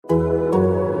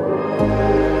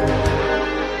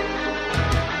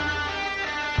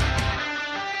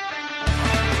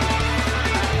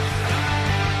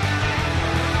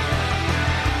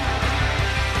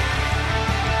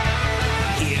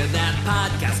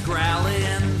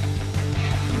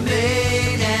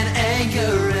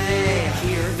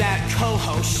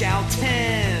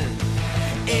Shelton.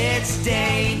 It's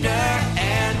Daner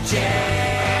and Jay.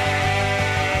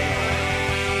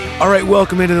 All right,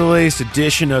 welcome into the latest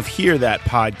edition of Hear That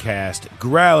Podcast.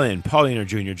 Growlin, Paulino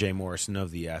Jr., Jay Morrison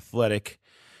of The Athletic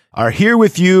are here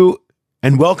with you,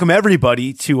 and welcome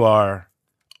everybody to our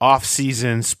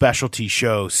off-season specialty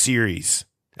show series.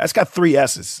 That's got 3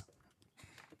 S's.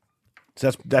 So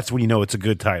that's when you know it's a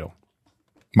good title.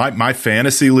 My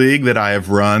fantasy league that I have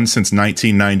run since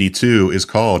 1992 is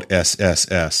called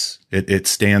SSS. It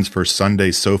stands for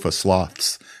Sunday Sofa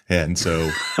Sloths. And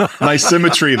so nice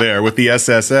symmetry there with the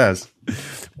SSS.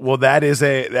 Well, that is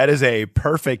a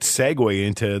perfect segue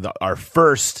into our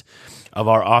first of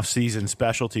our off-season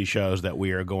specialty shows that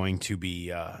we are going to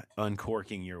be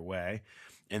uncorking your way.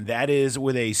 And that is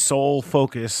with a sole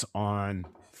focus on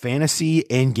fantasy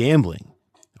and gambling.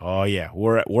 Oh yeah,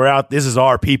 we're out. This is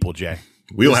our people, Jay.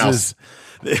 Wheelhouse.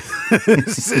 This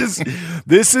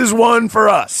is one for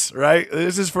us, right?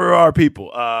 This is for our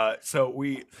people. So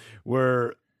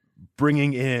we're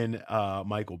bringing in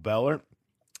Michael Beller,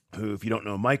 who, if you don't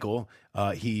know Michael,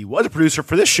 he was a producer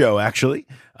for this show actually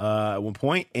at one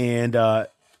point, and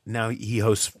now he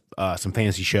hosts some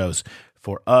fantasy shows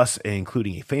for us,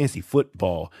 including a fantasy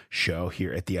football show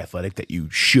here at The Athletic that you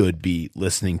should be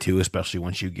listening to, especially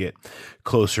once you get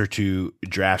closer to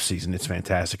draft season. It's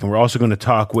fantastic. And we're also going to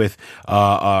talk with one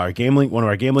of our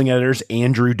gambling editors,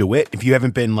 Andrew DeWitt. If you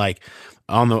haven't been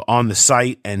on the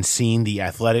site and seen The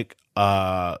Athletic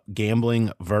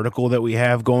gambling vertical that we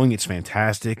have going, it's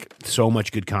fantastic. So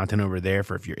much good content over there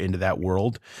for if you're into that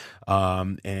world.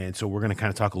 And so we're going to kind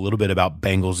of talk a little bit about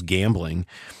Bengals gambling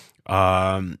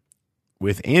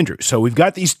with Andrew. So we've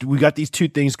got these 2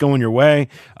 things going your way,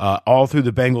 all through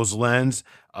the Bengals lens.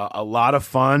 A lot of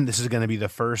fun. This is going to be the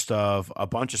first of a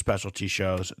bunch of specialty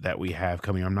shows that we have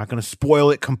coming. I'm not going to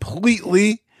spoil it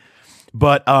completely,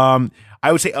 but I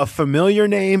would say a familiar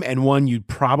name and one you'd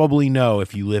probably know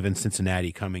if you live in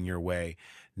Cincinnati coming your way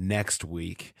next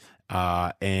week.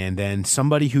 And then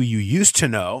somebody who you used to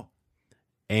know,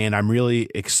 and I'm really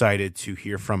excited to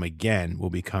hear from again,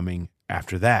 will be coming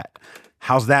after that.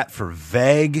 How's that for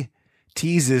vague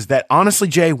teases that, honestly,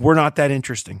 Jay, were not that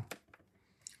interesting?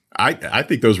 I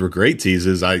think those were great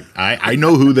teases. I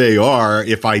know who they are.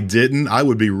 If I didn't, I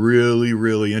would be really,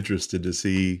 really interested to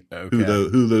see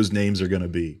who those names are going to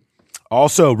be.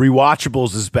 Also,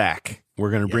 Rewatchables is back.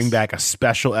 We're going to bring back a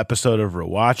special episode of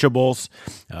Rewatchables.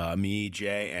 Me,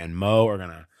 Jay, and Mo are going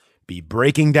to be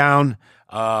breaking down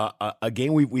a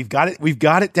game. We've got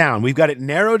it down. We've got it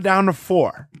narrowed down to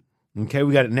 4. Okay,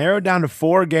 we got it narrowed down to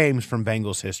 4 games from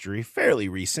Bengals history, fairly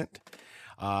recent.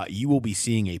 You will be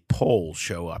seeing a poll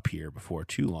show up here before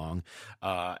too long,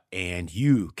 and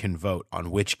you can vote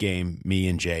on which game me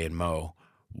and Jay and Mo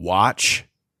rewatch,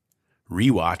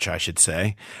 I should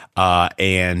say,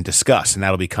 and discuss, and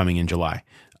that'll be coming in July.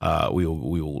 We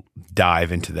will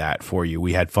dive into that for you.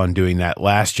 We had fun doing that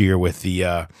last year with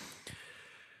the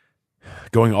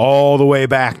going all the way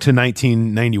back to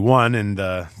 1991 and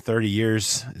 30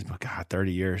 years. God,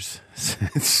 30 years.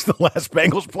 It's the last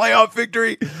Bengals playoff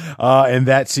victory in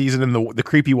that season in the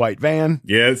creepy white van.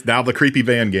 Yeah, it's now the creepy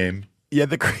van game. Yeah,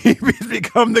 it's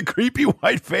become the creepy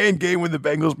white van game when the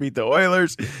Bengals beat the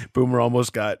Oilers. Boomer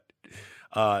almost got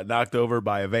knocked over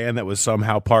by a van that was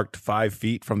somehow parked 5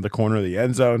 feet from the corner of the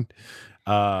end zone,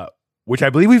 which I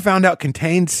believe we found out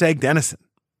contained Seg Dennison,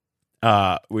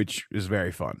 which is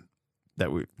very fun.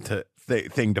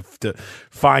 Thing to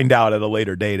find out at a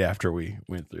later date after we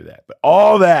went through that. But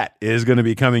all that is going to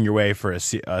be coming your way for a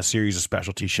series of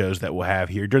specialty shows that we'll have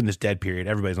here during this dead period.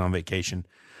 Everybody's on vacation,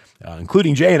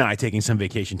 including Jay and I taking some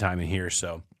vacation time in here.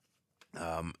 So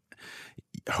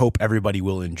hope everybody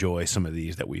will enjoy some of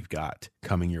these that we've got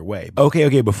coming your way.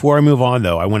 Okay. Before I move on,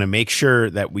 though, I want to make sure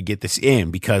that we get this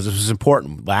in because this is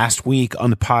important. Last week on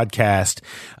the podcast,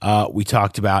 we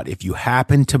talked about if you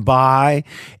happen to buy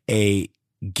a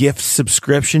gift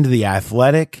subscription to The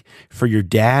Athletic for your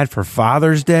dad for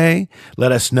Father's Day,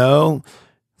 let us know.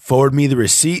 Forward me the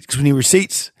receipt because we need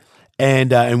receipts,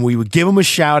 and we would give them a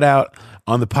shout out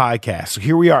on the podcast. So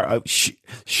here we are.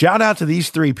 Shout out to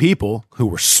these 3 people who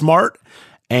were smart,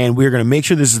 and we're going to make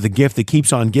sure this is the gift that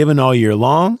keeps on giving all year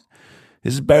long.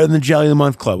 This is better than the Jelly of the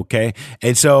Month Club, okay?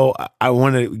 And so I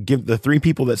want to give the 3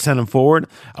 people that sent them forward,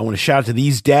 I want to shout out to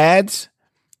these dads,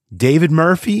 David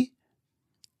Murphy,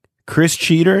 Chris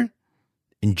Cheater,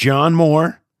 and John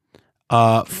Moore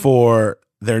for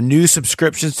their new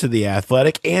subscriptions to The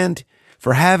Athletic and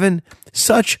for having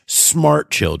such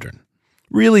smart children.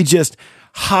 Really just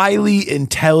highly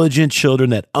intelligent children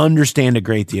that understand a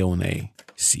great deal when they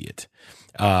see it.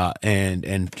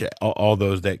 And all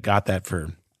those that got that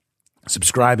for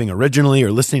subscribing originally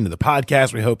or listening to the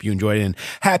podcast. We hope you enjoyed it. And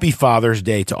happy Father's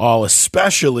Day to all,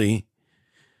 especially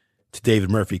to David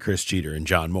Murphy, Chris Jeter, and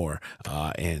John Moore,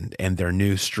 and their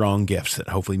new strong gifts that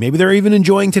hopefully maybe they're even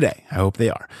enjoying today. I hope they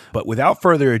are. But without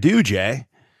further ado, Jay,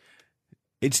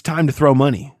 it's time to throw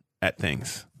money at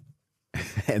things.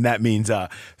 And that means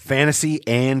fantasy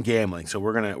and gambling. So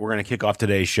we're gonna kick off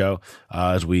today's show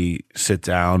as we sit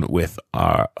down with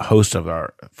our host of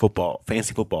our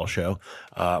fantasy football show,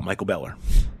 Michael Beller.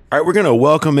 All right, we're gonna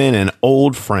welcome in an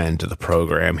old friend to the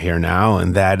program here now,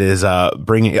 and that is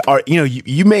bringing.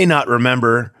 You may not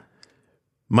remember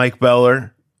Mike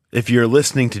Beller if you're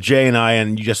listening to Jay and I,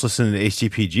 and you just listen to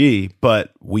HTPG,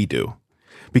 but we do.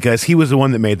 Because he was the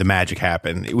one that made the magic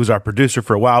happen. It was our producer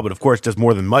for a while, but of course does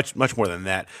much more than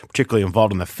that, particularly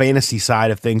involved in the fantasy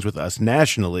side of things with us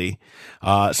nationally.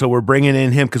 So we're bringing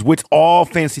in him because it's all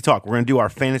fantasy talk. We're going to do our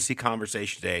fantasy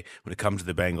conversation today when it comes to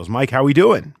the Bengals. Mike, how are we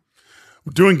doing?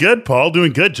 Doing good, Paul.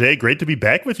 Doing good, Jay. Great to be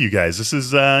back with you guys. This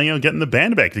is getting the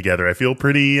band back together. I feel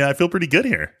pretty good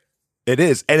here. It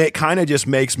is. And it kind of just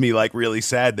makes me really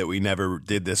sad that we never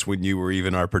did this when you were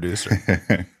even our producer.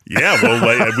 Yeah,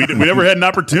 well, we never had an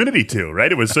opportunity to,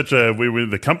 right? It was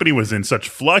the company was in such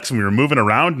flux and we were moving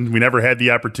around and we never had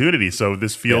the opportunity. So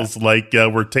this feels like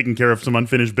we're taking care of some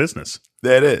unfinished business.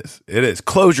 It is.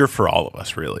 Closure for all of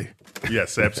us, really.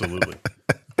 Yes, absolutely.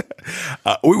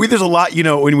 There's a lot,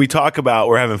 when we talk about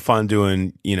we're having fun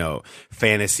doing,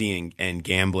 fantasy and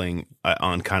gambling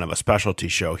on kind of a specialty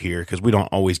show here because we don't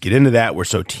always get into that. We're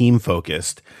so team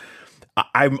focused.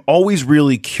 I'm always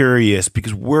really curious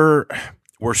because we're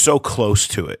so close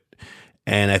to it,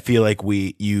 and I feel like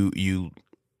you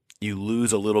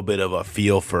lose a little bit of a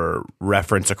feel for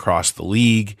reference across the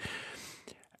league.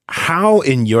 How,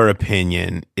 in your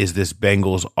opinion, is this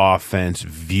Bengals offense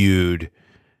viewed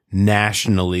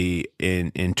nationally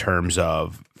in terms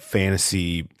of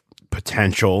fantasy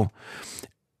potential,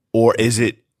 or is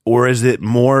it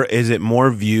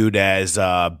more viewed as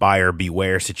a buyer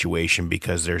beware situation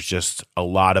because there's just a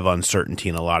lot of uncertainty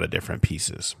in a lot of different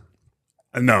pieces?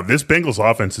 No, this Bengals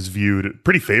offense is viewed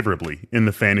pretty favorably in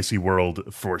the fantasy world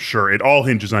for sure. It all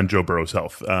hinges on Joe Burrow's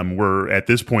health. We're at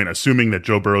this point assuming that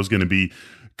Joe Burrow is going to be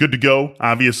good to go,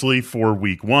 obviously, for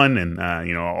week one. And,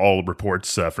 all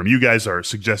reports from you guys are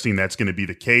suggesting that's going to be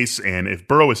the case. And if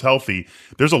Burrow is healthy,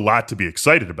 there's a lot to be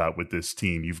excited about with this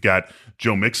team. You've got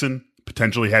Joe Mixon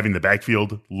potentially having the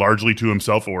backfield largely to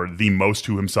himself or the most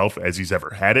to himself as he's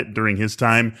ever had it during his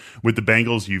time with the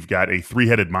Bengals. You've got a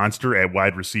three-headed monster at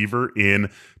wide receiver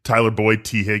in Tyler Boyd,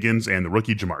 T. Higgins, and the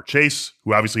rookie Jamar Chase,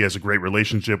 who obviously has a great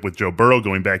relationship with Joe Burrow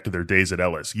going back to their days at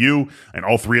LSU. And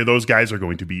all three of those guys are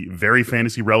going to be very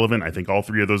fantasy relevant. I think all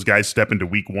three of those guys step into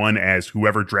week one as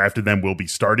whoever drafted them will be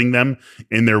starting them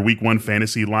in their week one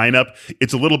fantasy lineup.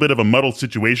 It's a little bit of a muddled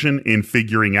situation in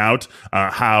figuring out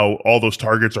how all those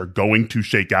targets are going to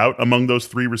shake out among those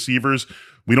three receivers.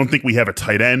 We don't think we have a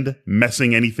tight end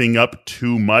messing anything up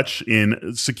too much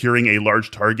in securing a large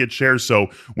target share.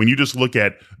 So when you just look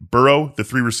at Burrow, the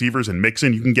three receivers, and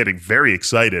Mixon, you can get very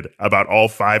excited about all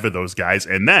five of those guys.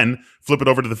 And then flip it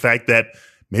over to the fact that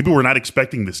maybe we're not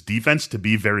expecting this defense to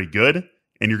be very good,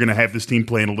 and you're going to have this team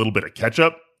playing a little bit of catch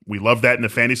up. We love that in the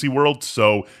fantasy world.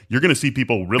 So you're going to see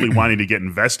people really wanting to get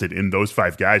invested in those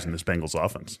five guys in this Bengals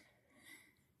offense.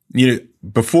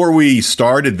 Before we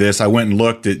started this, I went and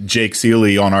looked at Jake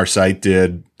Seeley on our site,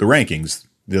 did the rankings,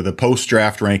 the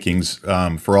post-draft rankings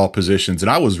for all positions. And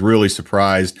I was really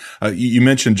surprised. You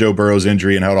mentioned Joe Burrow's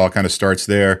injury and how it all kind of starts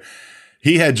there.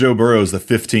 He had Joe Burrow as the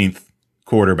 15th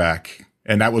quarterback,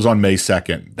 and that was on May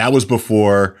 2nd. That was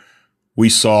before we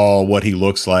saw what he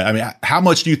looks like. I mean, how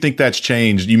much do you think that's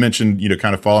changed? You mentioned,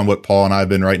 kind of following what Paul and I have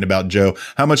been writing about Joe.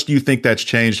 How much do you think that's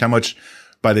changed? How much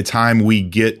by the time we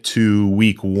get to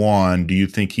week one, do you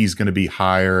think he's going to be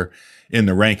higher in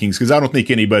the rankings? Because I don't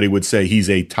think anybody would say he's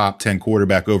a top 10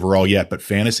 quarterback overall yet. But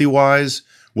fantasy-wise,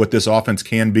 what this offense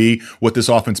can be, what this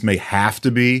offense may have to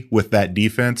be with that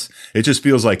defense, it just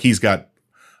feels like he's got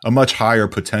a much higher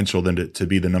potential than to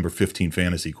be the number 15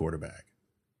 fantasy quarterback.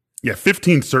 Yeah,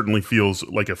 15 certainly feels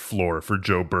like a floor for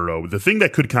Joe Burrow. The thing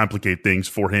that could complicate things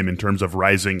for him in terms of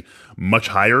rising much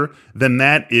higher than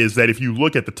that is that if you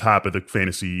look at the top of the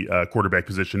fantasy quarterback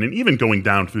position and even going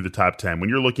down through the top 10, when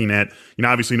you're looking at,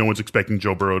 obviously no one's expecting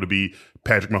Joe Burrow to be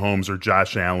Patrick Mahomes or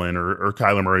Josh Allen or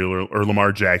Kyler Murray or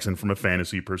Lamar Jackson from a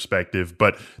fantasy perspective,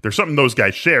 but there's something those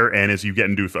guys share. And as you get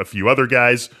into a few other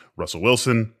guys, Russell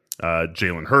Wilson,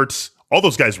 Jalen Hurts, all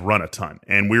those guys run a ton,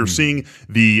 and we're seeing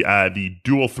the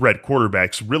dual threat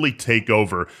quarterbacks really take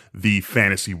over the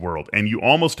fantasy world. And you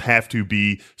almost have to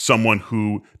be someone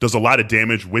who does a lot of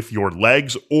damage with your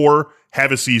legs or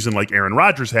have a season like Aaron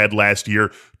Rodgers had last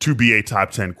year to be a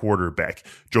top 10 quarterback.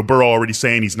 Joe Burrow already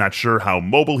saying he's not sure how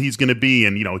mobile he's going to be.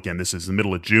 And, again, this is the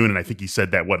middle of June, and I think he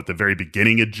said that, at the very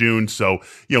beginning of June. So,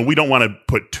 we don't want to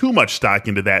put too much stock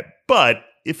into that. But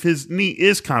if his knee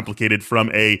is complicated from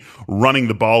a running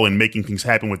the ball and making things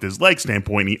happen with his leg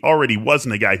standpoint, he already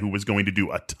wasn't a guy who was going to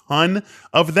do a ton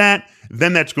of that,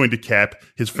 then that's going to cap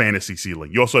his fantasy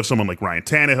ceiling. You also have someone like Ryan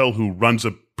Tannehill, who runs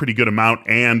a pretty good amount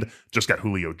and just got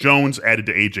Julio Jones added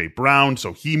to A.J. Brown,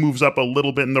 so he moves up a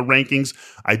little bit in the rankings.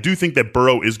 I do think that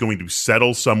Burrow is going to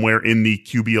settle somewhere in the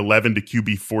QB 11 to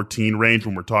QB 14 range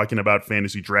when we're talking about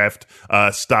fantasy draft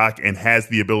stock, and has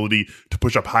the ability to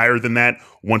push up higher than that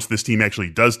once this team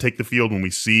actually does take the field, when we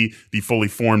see the fully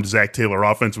formed Zach Taylor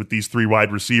offense with these three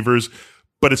wide receivers.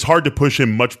 But it's hard to push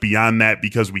him much beyond that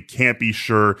because we can't be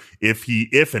sure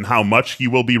if and how much he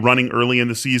will be running early in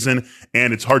the season.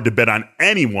 And it's hard to bet on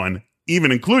anyone,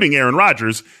 even including Aaron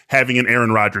Rodgers, having an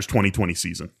Aaron Rodgers 2020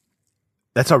 season.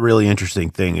 That's a really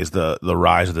interesting thing, is the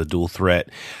rise of the dual threat.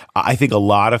 I think a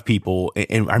lot of people,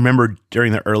 and I remember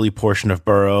during the early portion of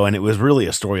Burrow, and it was really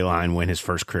a storyline when his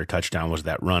first career touchdown was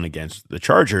that run against the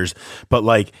Chargers, but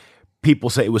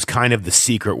people say it was kind of the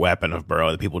secret weapon of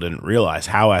Burrow, that people didn't realize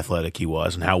how athletic he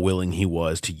was and how willing he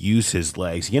was to use his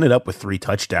legs. He ended up with 3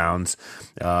 touchdowns.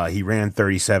 He ran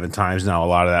 37 times. Now, a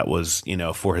lot of that was,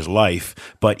 for his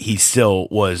life, but he still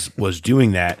was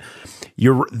doing that.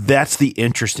 That's the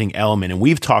interesting element. And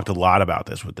we've talked a lot about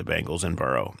this with the Bengals and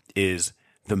Burrow, is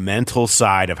the mental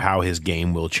side of how his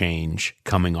game will change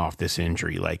coming off this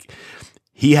injury.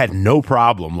 He had no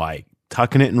problem,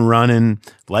 tucking it and running,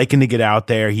 liking to get out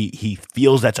there. He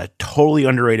feels that's a totally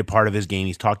underrated part of his game.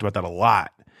 He's talked about that a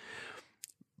lot.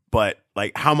 But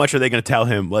how much are they going to tell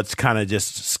him? Let's kind of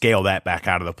just scale that back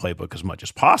out of the playbook as much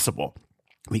as possible,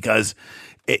 because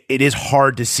it is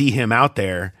hard to see him out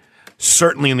there,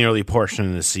 certainly in the early portion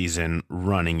of the season,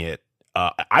 running it.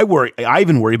 I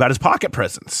even worry about his pocket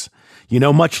presence,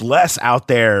 much less out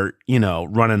there,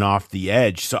 running off the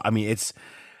edge. So,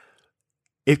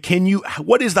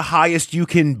 what is the highest you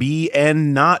can be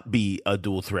and not be a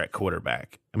dual threat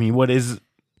quarterback? What is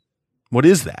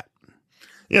that?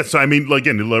 Yeah, so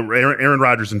again, Aaron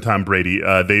Rodgers and Tom Brady,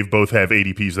 they both have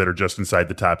ADPs that are just inside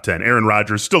the top 10. Aaron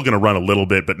Rodgers still going to run a little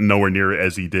bit, but nowhere near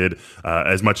as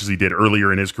much as he did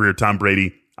earlier in his career. Tom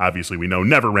Brady, obviously, we know,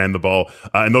 never ran the ball.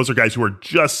 And those are guys who are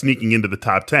just sneaking into the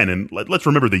top 10. And let's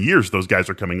remember the years those guys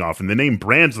are coming off and the name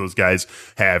brands those guys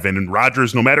have. And in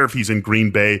Rodgers, no matter if he's in Green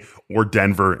Bay or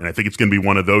Denver, and I think it's going to be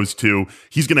one of those two,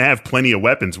 he's going to have plenty of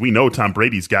weapons. We know Tom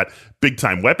Brady's got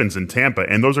big-time weapons in Tampa,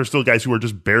 and those are still guys who are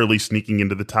just barely sneaking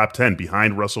into the top 10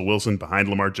 behind Russell Wilson, behind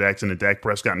Lamar Jackson and Dak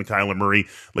Prescott and Kyler Murray.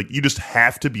 You just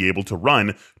have to be able to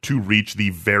run to reach the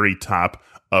very top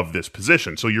of this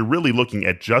position. So you're really looking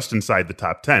at just inside the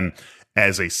top 10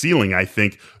 as a ceiling. I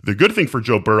think the good thing for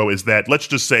Joe Burrow is that let's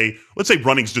say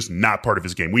running's just not part of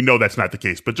his game. We know that's not the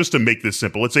case, but just to make this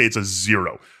simple, let's say it's a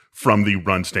 0 from the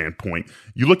run standpoint.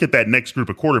 You look at that next group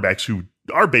of quarterbacks who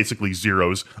are basically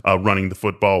zeros running the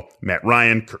football: Matt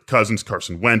Ryan, Kirk Cousins,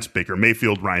 Carson Wentz, Baker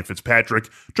Mayfield, Ryan Fitzpatrick.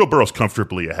 Joe Burrow's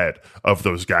comfortably ahead of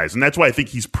those guys. And that's why I think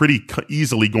he's pretty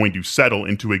easily going to settle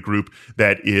into a group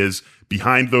that is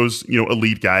behind those,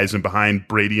 elite guys and behind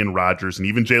Brady and Rodgers and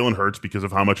even Jalen Hurts, because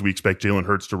of how much we expect Jalen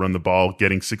Hurts to run the ball,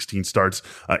 getting 16 starts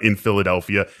in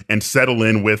Philadelphia, and settle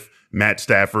in with Matt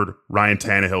Stafford, Ryan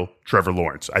Tannehill, Trevor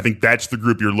Lawrence. I think that's the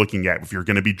group you're looking at. If you're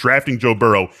going to be drafting Joe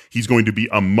Burrow, he's going to be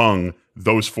among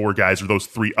those 4 guys, or those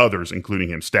 3 others, including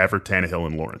him: Stafford, Tannehill,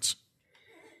 and Lawrence.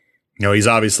 He's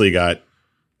obviously got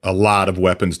a lot of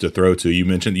weapons to throw to.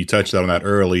 You touched on that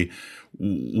early.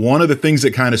 One of the things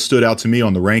that kind of stood out to me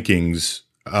on the rankings,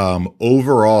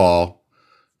 overall,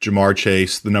 Ja'Marr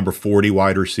Chase, the number 40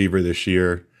 wide receiver this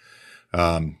year,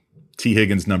 T.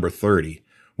 Higgins, number 30.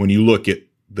 When you look at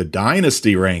the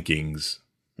dynasty rankings,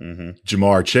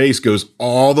 Ja'Marr Chase goes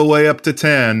all the way up to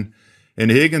 10, and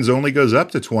Higgins only goes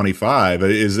up to 25.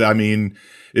 Is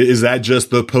that just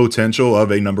the potential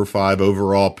of a number 5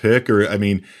 overall pick? Or,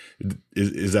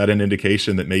 is that an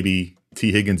indication that maybe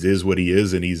T. Higgins is what he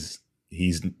is, and he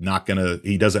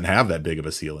doesn't have that big of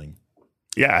a ceiling?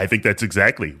 Yeah, I think that's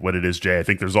exactly what it is, Jay. I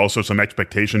think there's also some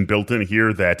expectation built in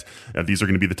here that these are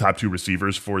going to be the top two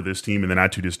receivers for this team in the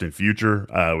not too distant future,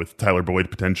 with Tyler Boyd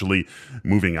potentially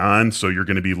moving on. So you're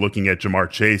going to be looking at Ja'Marr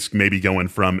Chase maybe going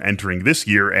from entering this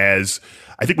year as,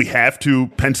 I think we have to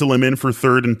pencil him in for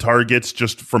third in targets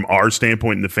just from our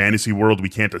standpoint in the fantasy world. We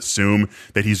can't assume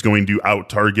that he's going to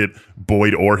out-target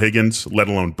Boyd or Higgins, let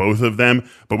alone both of them.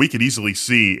 But we could easily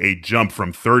see a jump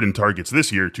from third in targets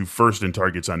this year to first in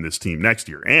targets on this team next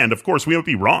year. And, of course, we might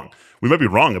be wrong. We might be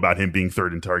wrong about him being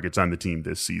third in targets on the team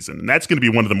this season. And that's going to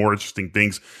be one of the more interesting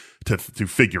things to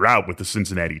figure out with the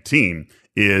Cincinnati team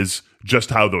is just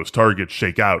how those targets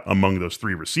shake out among those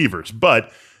three receivers.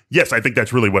 But yes, I think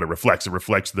that's really what it reflects. It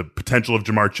reflects the potential of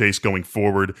Ja'Marr Chase going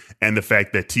forward and the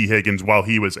fact that T. Higgins, while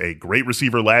he was a great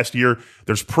receiver last year,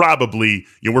 there's probably,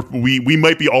 we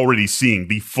might be already seeing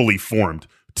the fully formed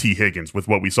T. Higgins with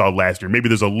what we saw last year. Maybe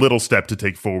there's a little step to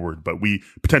take forward, but we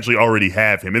potentially already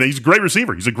have him. And he's a great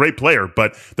receiver. He's a great player,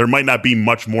 but there might not be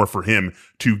much more for him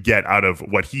to get out of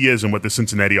what he is and what the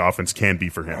Cincinnati offense can be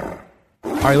for him.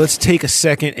 All right, let's take a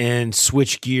second and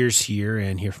switch gears here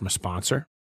and hear from a sponsor.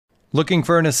 Looking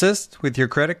for an assist with your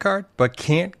credit card, but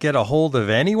can't get a hold of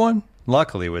anyone?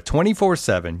 Luckily, with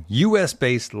 24/7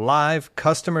 U.S.-based live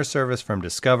customer service from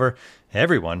Discover,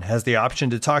 everyone has the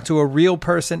option to talk to a real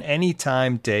person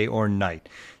anytime, day or night.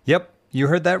 Yep, you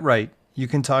heard that right. You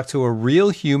can talk to a real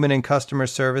human in customer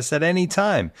service at any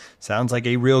time. Sounds like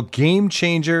a real game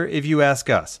changer if you ask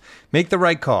us. Make the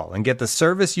right call and get the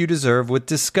service you deserve with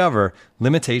Discover.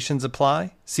 Limitations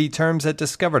apply. See terms at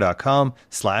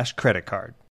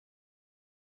discover.com/creditcard.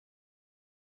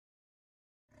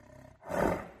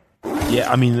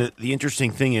 Yeah, I mean, the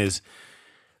interesting thing is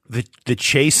the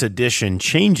Chase edition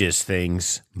changes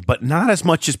things, but not as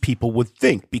much as people would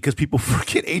think, because people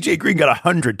forget A.J. Green got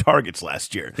 100 targets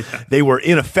last year. Yeah. They were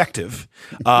ineffective,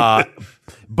 and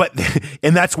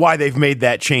that's why they've made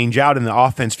that change out, and the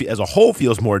offense as a whole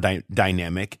feels more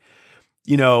dynamic.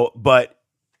 But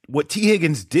what T.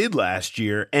 Higgins did last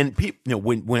year, and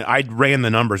when I ran the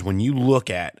numbers, when you look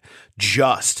at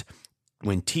just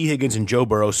when T. Higgins and Joe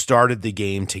Burrow started the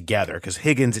game together, because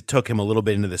Higgins, it took him a little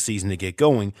bit into the season to get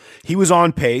going, he was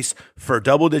on pace for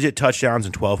double-digit touchdowns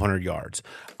and 1,200 yards.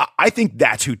 I think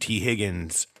that's who T.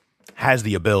 Higgins has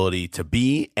the ability to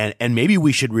be, and maybe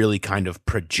we should really kind of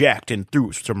project and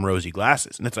through some rosy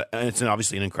glasses. And it's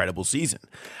obviously an incredible season.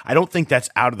 I don't think that's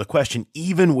out of the question,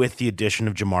 even with the addition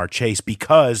of Ja'Marr Chase,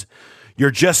 because you're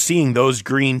just seeing those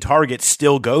green targets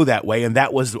still go that way, and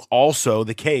that was also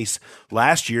the case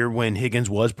last year when Higgins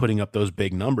was putting up those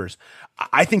big numbers.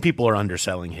 I think people are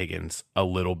underselling Higgins a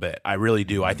little bit. I really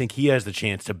do. I think he has the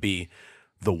chance to be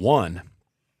the one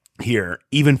here,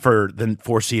 even for the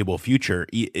foreseeable future,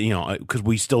 because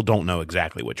we still don't know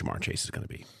exactly what Ja'Marr Chase is going to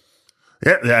be.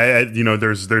 Yeah,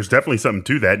 there's definitely something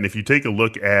to that. And if you take a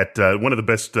look at one of the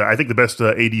best, I think the best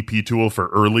ADP tool for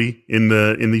early in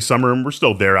the summer, and we're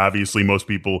still there. Obviously, most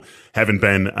people haven't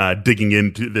been digging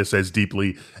into this as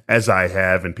deeply as I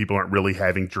have, and people aren't really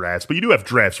having drafts. But you do have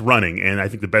drafts running, and I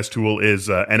think the best tool is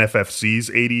NFFC's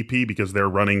ADP, because they're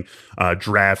running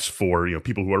drafts for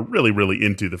people who are really, really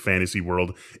into the fantasy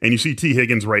world. And you see T.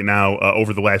 Higgins right now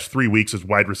over the last 3 weeks as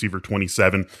wide receiver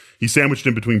 27. He's sandwiched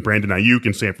in between Brandon Ayuk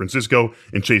in San Francisco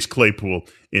and Chase Claypool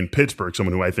in Pittsburgh,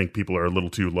 someone who I think people are a little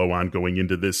too low on going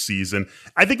into this season.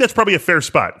 I think that's probably a fair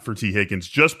spot for T. Higgins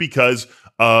just because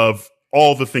of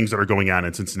all the things that are going on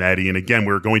in Cincinnati. And again,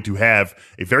 we're going to have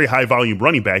a very high volume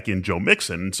running back in Joe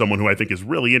Mixon, someone who I think is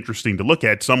really interesting to look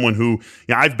at, someone who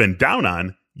I've been down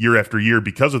on year after year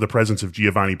because of the presence of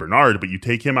Giovanni Bernard, but you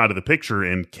take him out of the picture,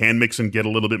 and can Mixon get a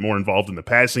little bit more involved in the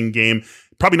passing game?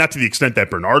 Probably not to the extent that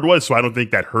Bernard was, so I don't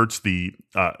think that hurts the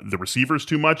receivers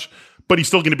too much, but he's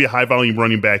still going to be a high-volume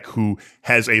running back who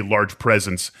has a large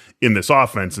presence in this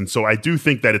offense, and so I do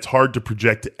think that it's hard to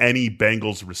project any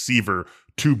Bengals receiver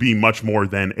to be much more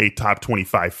than a top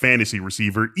 25 fantasy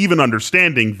receiver, even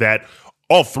understanding that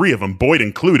all three of them, Boyd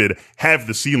included, have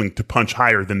the ceiling to punch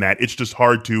higher than that. It's just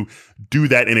hard to do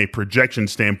that in a projection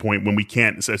standpoint when we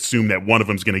can't assume that one of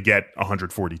them is going to get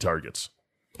 140 targets.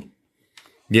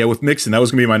 Yeah, with Mixon, that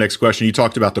was going to be my next question. You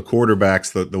talked about the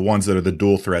quarterbacks, the ones that are the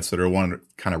dual threats that are one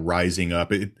kind of rising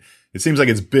up. It seems like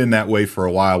it's been that way for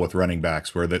a while with running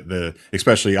backs, where the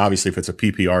especially obviously if it's a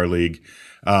PPR league.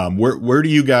 Where do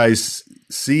you guys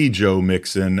see Joe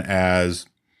Mixon as?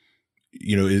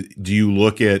 Do you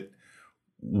look at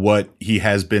what he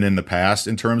has been in the past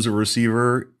in terms of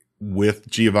receiver with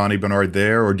Giovanni Bernard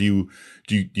there, or do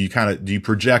you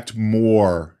project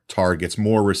more targets,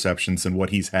 more receptions than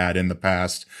what he's had in the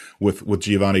past with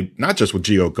Giovanni, not just with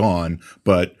Gio gone,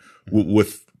 but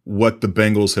with what the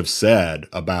Bengals have said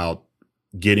about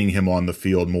getting him on the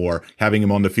field more, having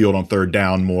him on the field on third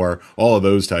down more, all of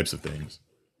those types of things.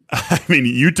 I mean,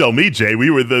 you tell me, Jay. We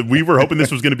were hoping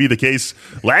this was going to be the case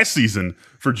last season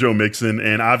for Joe Mixon,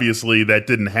 and obviously that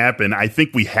didn't happen. I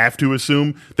think we have to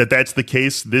assume that that's the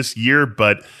case this year,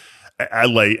 but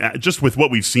just with what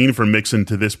we've seen from Mixon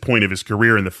to this point of his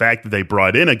career and the fact that they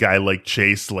brought in a guy like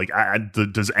Chase,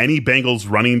 does any Bengals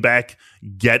running back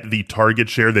get the target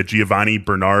share that Giovanni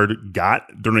Bernard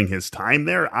got during his time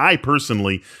there? I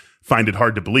personally find it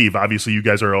hard to believe. Obviously, you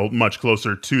guys are all much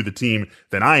closer to the team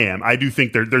than I am. I do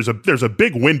think there's a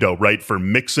big window, right, for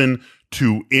Mixon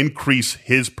to increase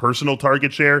his personal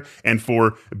target share and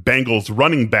for Bengals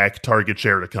running back target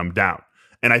share to come down.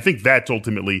 And I think that's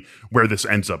ultimately where this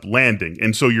ends up landing.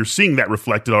 And so you're seeing that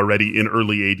reflected already in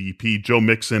early ADP. Joe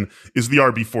Mixon is the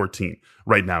RB14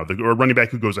 right now. The running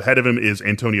back who goes ahead of him is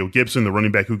Antonio Gibson. The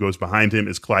running back who goes behind him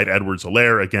is Clyde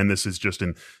Edwards-Helaire. Again, this is just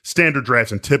in standard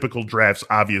drafts and typical drafts.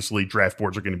 Obviously, draft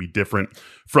boards are going to be different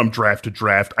from draft to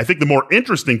draft. I think the more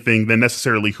interesting thing than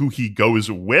necessarily who he goes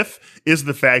with is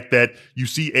the fact that you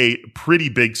see a pretty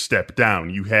big step down.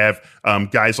 You have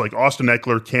guys like Austin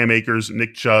Eckler, Cam Akers,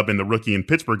 Nick Chubb, and the rookie in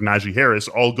Pittsburgh, Najee Harris,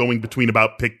 all going between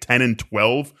about pick 10 and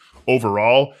 12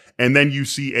 overall. And then you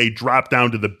see a drop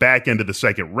down to the back end of the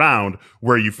second round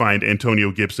where you find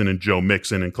Antonio Gibson and Joe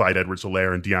Mixon and Clyde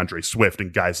Edwards-Helaire and DeAndre Swift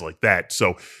and guys like that.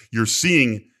 So you're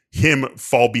seeing him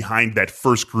fall behind that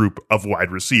first group of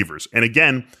wide receivers. And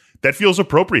again, that feels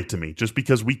appropriate to me just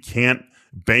because we can't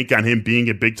bank on him being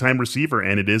a big-time receiver,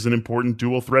 and it is an important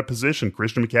dual-threat position.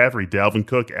 Christian McCaffrey, Dalvin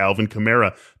Cook, Alvin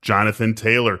Kamara, Jonathan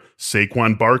Taylor,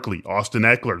 Saquon Barkley, Austin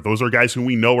Eckler. Those are guys who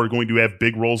we know are going to have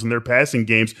big roles in their passing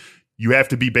games. You have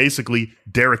to be basically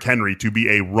Derrick Henry to be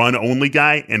a run-only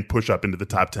guy and push up into the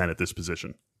top 10 at this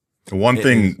position. One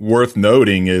thing worth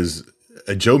noting is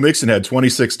Joe Mixon had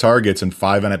 26 targets in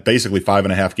basically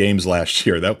 5.5 games last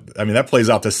year. That plays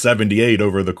out to 78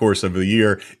 over the course of the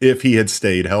year if he had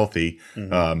stayed healthy.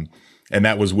 Mm-hmm. And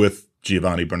that was with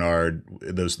Giovanni Bernard.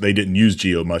 They didn't use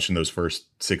Gio much in those first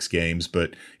 6 games,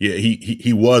 but yeah,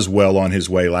 he was well on his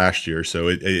way last year. So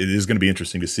it is going to be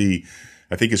interesting to see.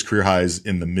 I think his career high is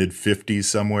in the mid 50s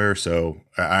somewhere. So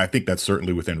I think that's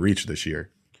certainly within reach this year.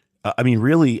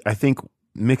 Really, I think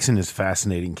Mixon is a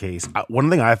fascinating case. One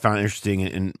thing I found interesting,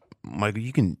 and Michael,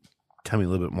 you can tell me a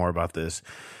little bit more about this,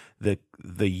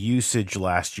 the usage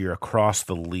last year across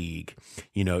the league.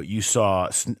 You saw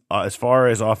as far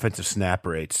as offensive snap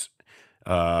rates,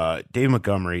 Dave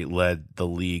Montgomery led the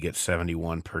league at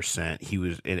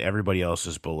 71%. And everybody else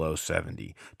is below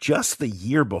 70. Just the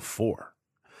year before,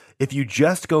 if you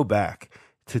just go back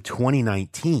to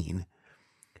 2019,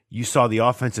 you saw the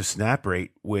offensive snap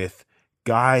rate with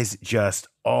guys just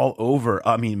all over.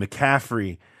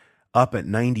 McCaffrey up at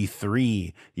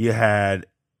 93. You had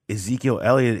Ezekiel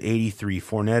Elliott at 83,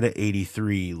 Fournette at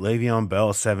 83, Le'Veon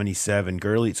Bell 77,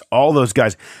 Gurley. It's all those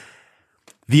guys.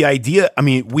 The idea,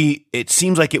 it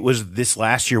seems like it was this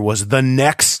last year was the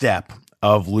next step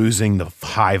of losing the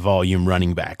high volume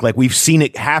running back. Like we've seen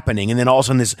it happening. And then all of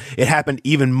a sudden it happened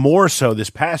even more so this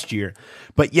past year.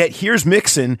 But yet here's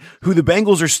Mixon, who the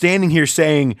Bengals are standing here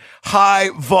saying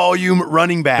high volume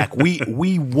running back.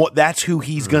 That's who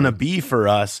he's going to be for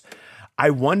us. I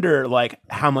wonder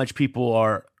how much people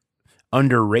are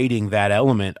underrating that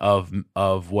element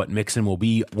of what Mixon will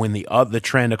be when the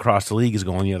trend across the league is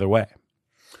going the other way.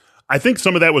 I think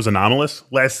some of that was anomalous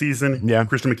last season. Yeah.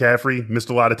 Christian McCaffrey missed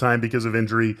a lot of time because of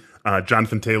injury.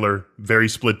 Jonathan Taylor, very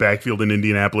split backfield in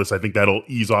Indianapolis. I think that'll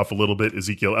ease off a little bit.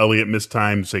 Ezekiel Elliott missed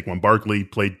time. Saquon Barkley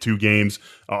played 2 games.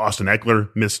 Austin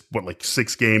Eckler missed,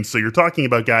 6 games. So you're talking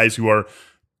about guys who are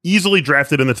easily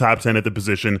drafted in the top 10 at the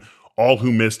position, all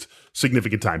who missed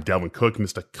significant time. Dalvin Cook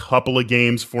missed a couple of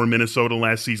games for Minnesota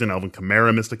last season. Alvin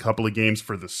Kamara missed a couple of games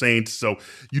for the Saints. So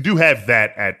you do have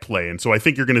that at play. And so I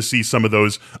think you're going to see some of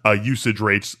those usage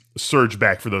rates surge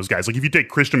back for those guys. Like if you take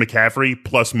Christian McCaffrey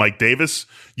plus Mike Davis,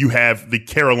 you have the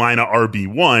Carolina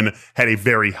RB1 had a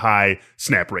very high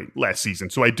snap rate last season.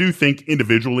 So I do think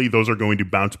individually those are going to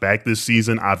bounce back this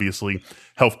season, obviously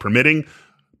health permitting.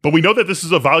 But we know that this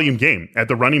is a volume game at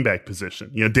the running back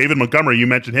position. David Montgomery, you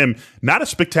mentioned him, not a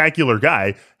spectacular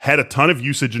guy, had a ton of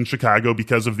usage in Chicago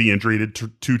because of the injury to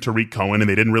Tariq Cohen, and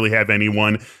they didn't really have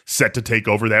anyone set to take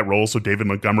over that role. So David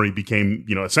Montgomery became,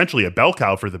 essentially a bell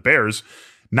cow for the Bears.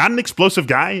 Not an explosive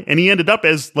guy, and he ended up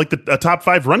as a top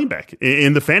 5 running back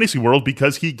in the fantasy world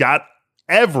because he got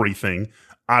everything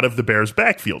out of the Bears'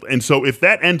 backfield. And so if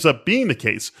that ends up being the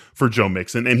case for Joe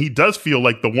Mixon, and he does feel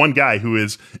like the one guy who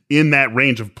is in that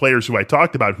range of players who I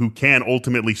talked about who can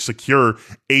ultimately secure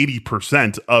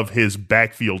 80% of his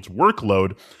backfield's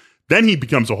workload, then he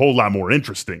becomes a whole lot more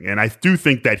interesting. And I do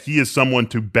think that he is someone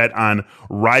to bet on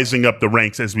rising up the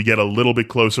ranks as we get a little bit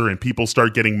closer and people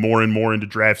start getting more and more into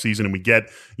draft season, and we get,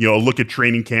 a look at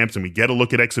training camps and we get a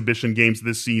look at exhibition games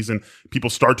this season. People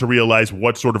start to realize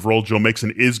what sort of role Joe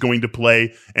Mixon is going to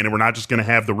play, and we're not just going to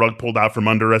have the rug pulled out from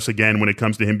under us again when it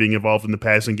comes to him being involved in the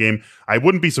passing game. I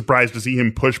wouldn't be surprised to see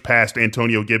him push past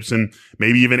Antonio Gibson,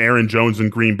 maybe even Aaron Jones in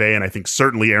Green Bay, and I think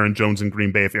certainly Aaron Jones in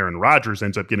Green Bay if Aaron Rodgers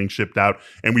ends up getting shipped out.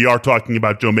 And we are talking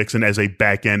about Joe Mixon as a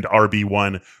back-end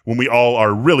RB1 when we all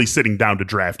are really sitting down to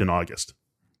draft in August.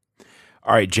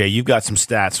 All right, Jay, you've got some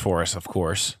stats for us, of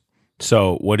course.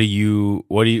 So what do you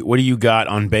got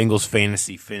on Bengals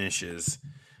fantasy finishes?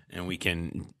 And we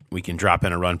can drop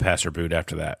in a run, pass, or boot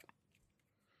after that.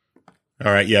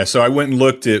 All right, yeah. So I went and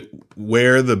looked at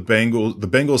where the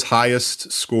Bengals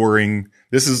highest scoring.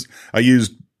 I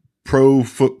used Pro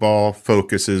Football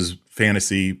Focus's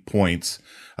fantasy points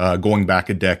going back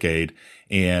a decade,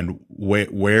 and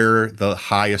where the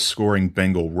highest scoring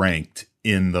Bengal ranked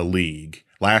in the league.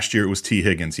 Last year it was T.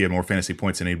 Higgins. He had more fantasy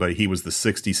points than anybody. He was the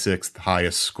 66th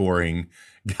highest scoring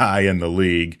guy in the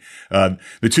league. The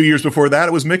 2 years before that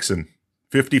it was Mixon,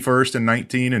 51st in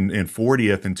 19 and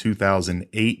 40th in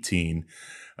 2018.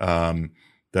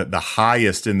 The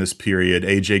highest in this period,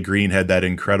 AJ Green had that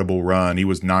incredible run. He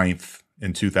was 9th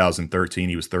in 2013.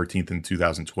 He was 13th in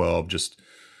 2012, just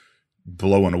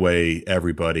blowing away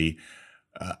everybody.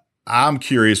 I'm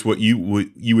curious what you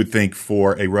would think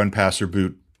for a run, pass, or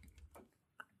boot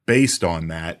based on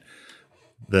that.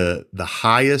 The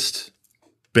highest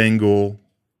Bengal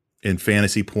in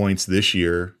fantasy points this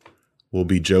year will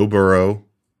be Joe Burrow,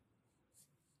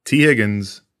 T.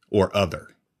 Higgins, or other.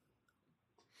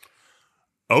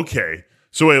 Okay.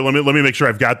 So wait, let me make sure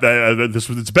I've got that.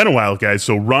 It's been a while, guys.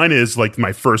 So run is like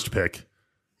my first pick.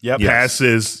 Yep. Pass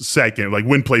is second, like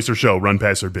win, place, or show, run,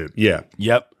 pass, or boot. Yeah.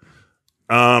 Yep.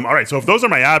 All right. So if those are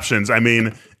my options, I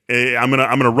mean, I'm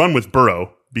gonna run with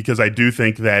Burrow because I do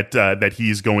think that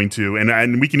he's going to,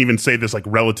 and we can even say this like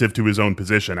relative to his own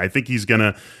position. I think he's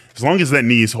gonna, as long as that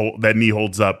knee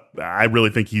holds up, I really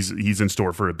think he's in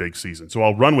store for a big season. So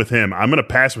I'll run with him. I'm gonna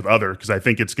pass with other because I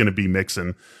think it's gonna be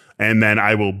Mixon. And then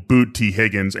I will boot T.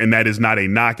 Higgins, and that is not a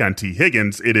knock on T.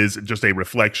 Higgins. It is just a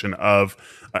reflection of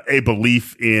a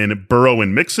belief in Burrow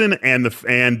and Mixon,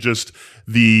 and just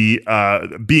the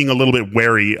being a little bit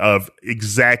wary of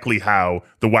exactly how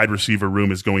the wide receiver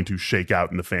room is going to shake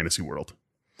out in the fantasy world.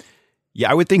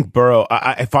 Yeah, I would think Burrow.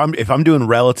 If I'm doing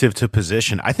relative to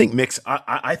position, I think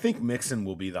Mixon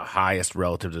will be the highest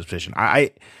relative to position. I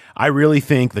really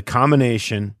think the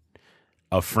combination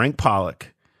of Frank Pollock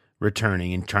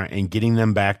returning and getting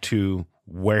them back to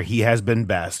where he has been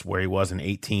best, where he was in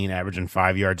 18, averaging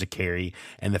 5 yards a carry,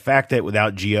 and the fact that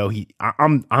without Gio,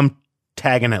 I'm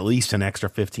tagging at least an extra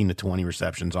 15 to 20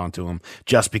 receptions onto him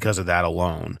just because of that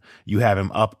alone. You have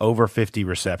him up over 50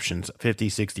 receptions, 50,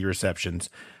 60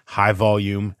 receptions, high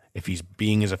volume. If he's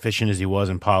being as efficient as he was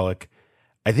in Pollock,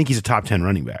 I think he's a top 10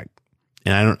 running back.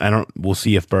 And we'll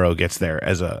see if Burrow gets there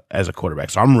as a quarterback.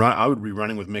 So I would be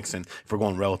running with Mixon if we're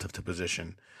going relative to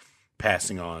position,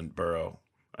 passing on Burrow,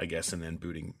 I guess, and then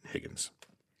booting Higgins.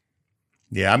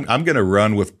 Yeah, I'm going to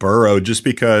run with Burrow just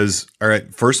because, all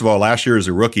right, first of all, last year as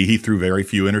a rookie, he threw very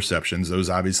few interceptions. Those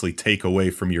obviously take away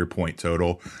from your point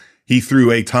total. He threw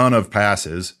a ton of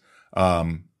passes.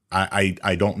 I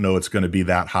don't know it's going to be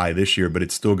that high this year, but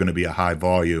it's still going to be a high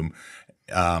volume.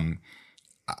 I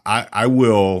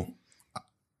will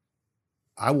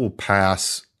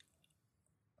pass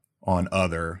on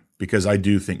other, because I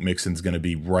do think Mixon's going to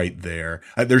be right there.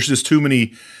 There's just too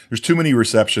many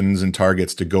receptions and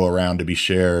targets to go around to be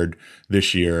shared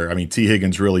this year. I mean, T.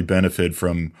 Higgins really benefited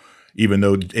from, even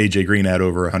though AJ Green had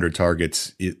over 100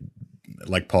 targets,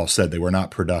 like Paul said, they were not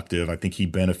productive. I think he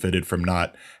benefited from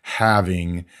not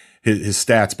having his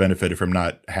stats benefited from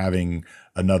not having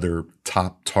another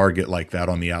top target like that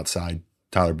on the outside.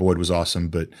 Tyler Boyd was awesome,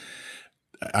 but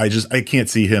I can't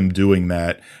see him doing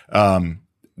that.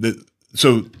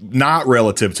 So not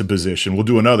relative to position, we'll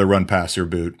do another run, pass, or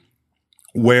boot.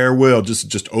 Where will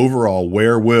just overall,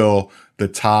 where will the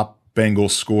top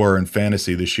Bengals scorer in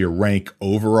fantasy this year rank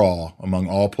overall among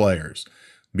all players?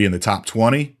 Be in the top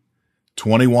 20,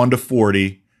 21 to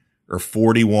 40, or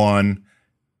 41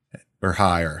 or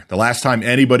higher? The last time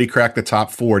anybody cracked the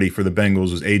top 40 for the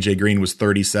Bengals was AJ Green was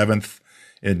 37th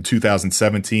in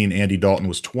 2017. Andy Dalton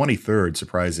was 23rd,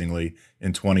 surprisingly,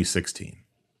 in 2016.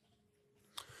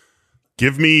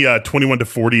 Give me 21 to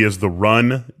 40 as the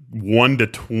run, 1 to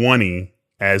 20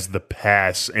 as the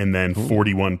pass and then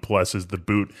 41 plus as the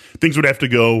boot. Things would have to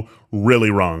go really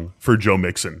wrong for Joe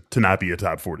Mixon to not be a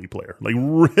top 40 player. Like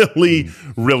really,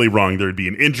 really wrong. There'd be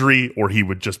an injury, or he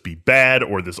would just be bad,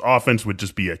 or this offense would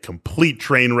just be a complete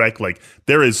train wreck. Like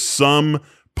there is some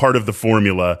part of the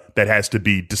formula that has to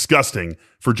be disgusting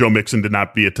for Joe Mixon to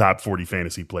not be a top 40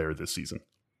 fantasy player this season.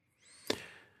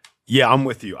 Yeah, I'm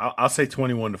with you. I'll say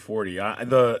 21 to 40.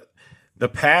 The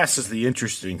pass is the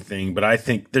interesting thing, but I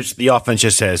think the offense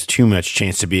just has too much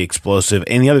chance to be explosive.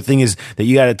 And the other thing is that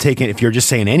you got to take it, if you're just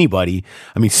saying anybody,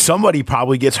 I mean, somebody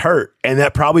probably gets hurt, and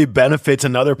that probably benefits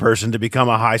another person to become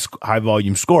a high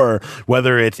volume scorer,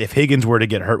 whether it's if Higgins were to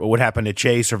get hurt, what would happen to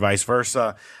Chase or vice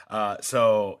versa.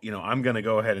 So, I'm going to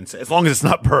go ahead and say, as long as it's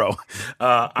not Burrow,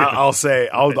 I'll say,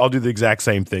 I'll do the exact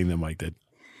same thing that Mike did.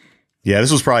 Yeah,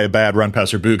 this was probably a bad run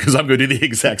passer boot because I'm going to do the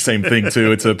exact same thing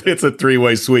too. It's a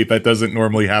three-way sweep. That doesn't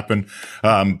normally happen.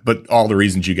 But all the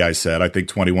reasons you guys said, I think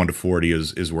 21 to 40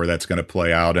 is where that's going to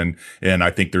play out. And I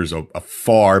think there's a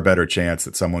far better chance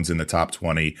that someone's in the top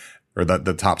 20 or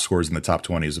the top scores in the top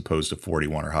 20 as opposed to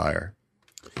 41 or higher.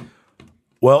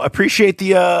 Well, appreciate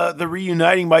the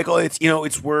reuniting, Michael.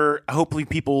 It's where hopefully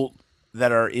people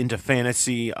that are into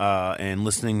fantasy and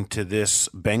listening to this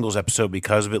Bengals episode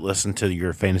because of it, listen to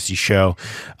your fantasy show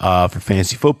for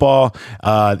fantasy football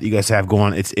you guys have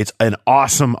going. It's an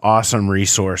awesome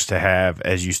resource to have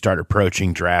as you start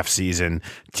approaching draft season,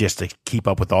 just to keep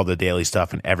up with all the daily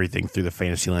stuff and everything through the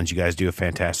fantasy lens. You guys do a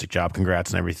fantastic job.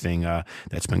 Congrats on everything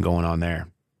that's been going on there.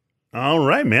 All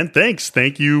right, man. Thanks.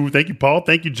 Thank you, Paul.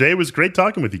 Thank you, Jay. It was great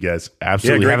talking with you guys.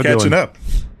 Absolutely. Yeah, great catching up.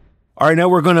 All right, now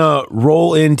we're gonna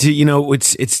roll into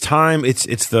it's time. It's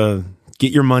the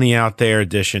get your money out there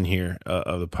edition here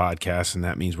of the podcast, and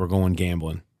that means we're going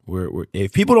gambling. We're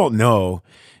if people don't know,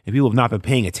 if people have not been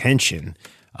paying attention,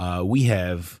 we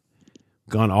have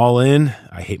gone all in.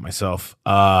 I hate myself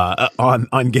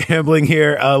on gambling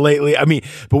here lately. I mean,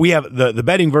 but we have the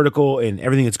betting vertical and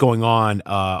everything that's going on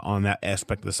that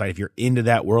aspect of the site. If you're into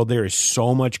that world, there is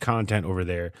so much content over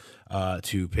there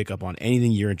to pick up on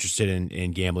anything you're interested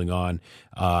in gambling on.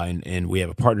 And we have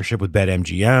a partnership with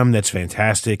BetMGM. That's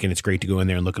fantastic. And it's great to go in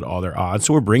there and look at all their odds.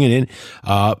 So we're bringing in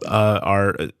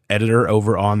our editor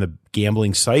over on the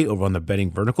gambling site, over on the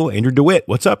betting vertical, Andrew DeWitt.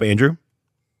 What's up, Andrew?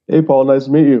 Hey, Paul. Nice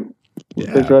to meet you.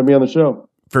 Yeah. Thanks for having me on the show.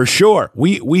 For sure.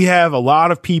 We have a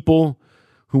lot of people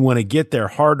who want to get their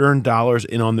hard-earned dollars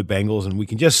in on the Bengals, and we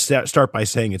can just start by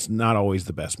saying it's not always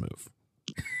the best move.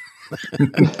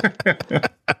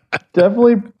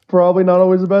 Definitely probably not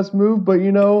always the best move, but,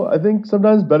 I think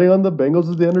sometimes betting on the Bengals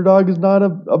as the underdog is not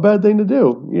a bad thing to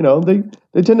do.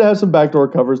 They tend to have some backdoor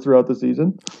covers throughout the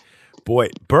season. Boy,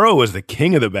 Burrow was the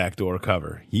king of the backdoor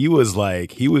cover. He was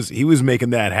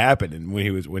making that happen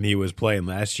when he was playing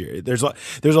last year. There's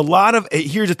a lot of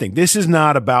here's the thing. This is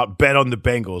not about bet on the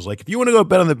Bengals. Like if you want to go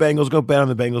bet on the Bengals, go bet on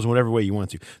the Bengals in whatever way you want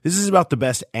to. This is about the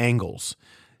best angles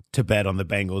to bet on the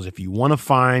Bengals. If you want to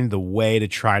find the way to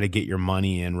try to get your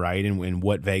money in, right, and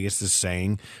what Vegas is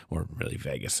saying, or really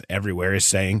Vegas everywhere is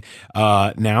saying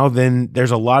now, then there's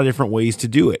a lot of different ways to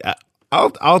do it.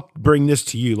 I'll bring this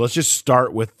to you. Let's just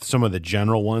start with some of the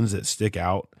general ones that stick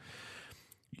out.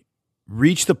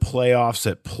 Reach the playoffs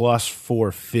at plus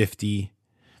 450,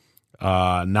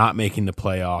 not making the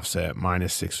playoffs at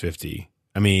minus 650.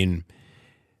 I mean,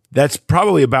 that's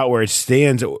probably about where it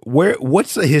stands.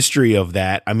 What's the history of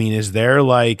that? I mean, is there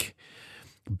like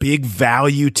big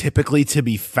value typically to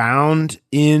be found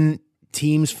in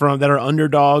teams that are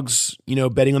underdogs,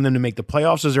 betting on them to make the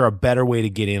playoffs? Is there a better way to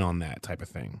get in on that type of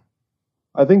thing?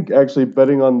 I think actually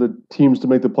betting on the teams to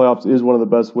make the playoffs is one of the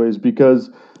best ways because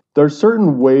there are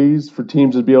certain ways for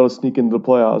teams to be able to sneak into the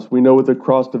playoffs. We know with the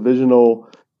cross-divisional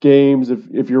games,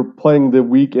 if you're playing the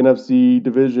weak NFC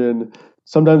division,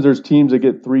 sometimes there's teams that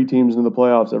get 3 teams in the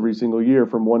playoffs every single year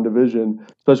from one division,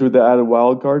 especially with the added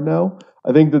wild card now.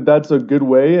 I think that's a good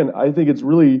way, and I think it's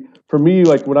really, for me,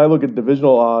 like when I look at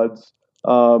divisional odds,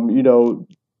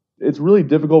 it's really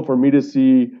difficult for me to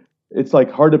see. It's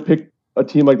like hard to pick a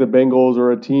team like the Bengals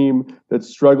or a team that's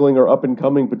struggling or up and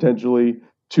coming potentially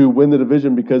to win the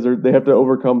division because they have to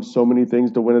overcome so many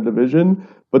things to win a division.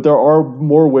 But there are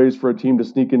more ways for a team to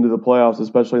sneak into the playoffs,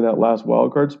 especially in that last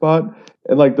wild card spot.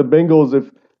 And like the Bengals, if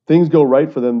things go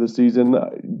right for them this season,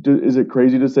 is it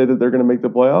crazy to say that they're going to make the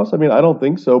playoffs? I mean, I don't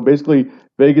think so. Basically,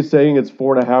 Vegas saying it's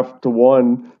 4.5 to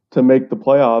 1 to make the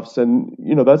playoffs. And,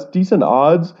 that's decent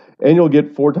odds. And you'll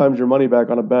get 4 times your money back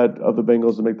on a bet of the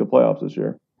Bengals to make the playoffs this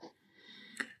year.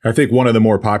 I think one of the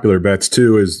more popular bets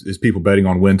too is people betting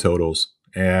on win totals,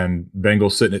 and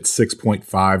Bengals sitting at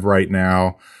 6.5 right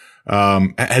now.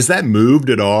 Has that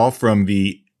moved at all from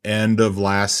the end of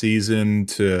last season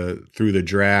to through the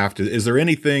draft? Is there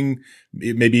anything,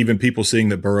 maybe even people seeing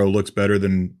that Burrow looks better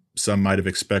than some might have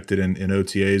expected in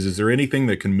OTAs? Is there anything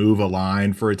that can move a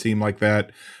line for a team like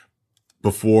that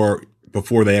before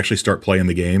they actually start playing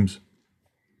the games?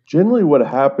 Generally what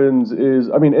happens is,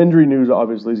 I mean, injury news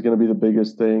obviously is going to be the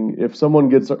biggest thing. If someone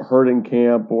gets hurt in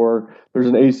camp or there's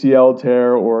an ACL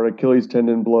tear or an Achilles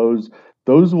tendon blows,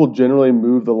 those will generally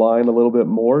move the line a little bit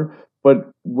more.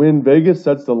 But when Vegas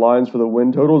sets the lines for the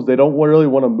win totals, they don't really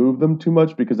want to move them too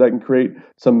much because that can create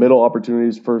some middle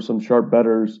opportunities for some sharp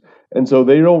bettors. And so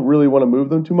they don't really want to move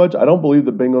them too much. I don't believe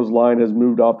the Bengals line has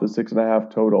moved off the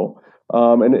 6.5 total.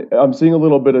 I'm seeing a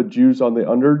little bit of juice on the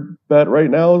under bet right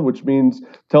now, which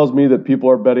tells me that people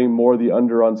are betting more the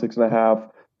under on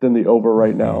 6.5 than the over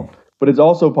right now. But it's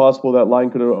also possible that line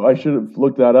I should have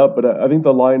looked that up, but I think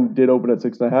the line did open at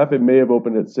 6.5. It may have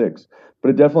opened at 6, but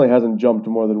it definitely hasn't jumped to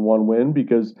more than one win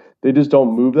because they just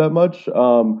don't move that much.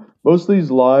 Most of these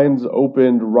lines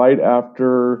opened right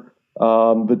after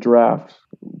the draft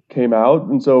came out.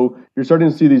 And so you're starting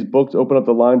to see these books open up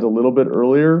the lines a little bit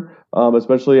earlier,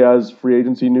 especially as free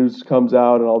agency news comes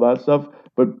out and all that stuff.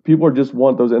 But people just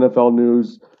want those NFL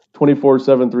news 24/7,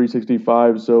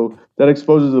 365. So that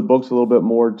exposes the books a little bit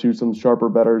more to some sharper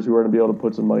bettors who are going to be able to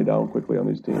put some money down quickly on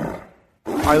these teams.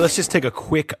 All right, let's just take a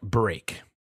quick break.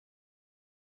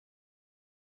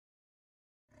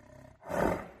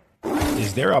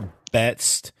 Is there a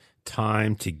best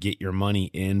time to get your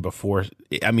money in before?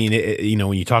 I mean,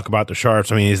 when you talk about the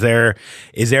sharps, I mean, is there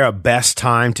a best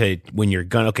time to when you're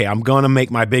I'm gonna make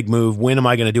my big move? When am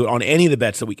I gonna do it on any of the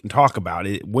bets that we can talk about?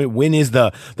 When is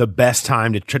the best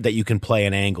time that you can play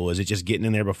an angle? Is it just getting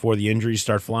in there before the injuries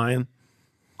start flying?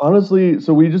 Honestly,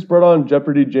 so we just brought on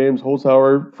Jeopardy James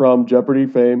Holzhauer from Jeopardy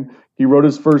fame. He wrote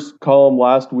his first column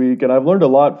last week, and I've learned a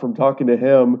lot from talking to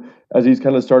him as he's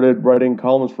kind of started writing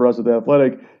columns for us at The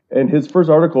Athletic. And his first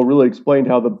article really explained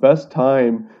how the best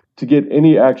time to get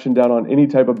any action down on any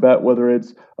type of bet, whether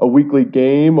it's a weekly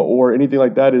game or anything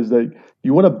like that, is that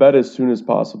you want to bet as soon as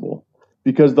possible.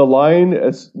 Because the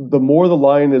more the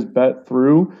line is bet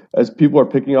through, as people are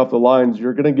picking off the lines,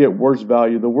 you're going to get worse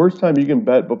value. The worst time you can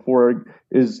bet before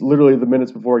is literally the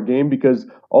minutes before a game because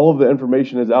all of the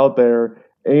information is out there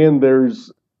and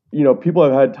there's, people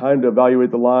have had time to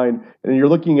evaluate the line, and you're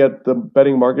looking at the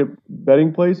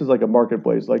betting place as like a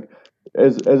marketplace. Like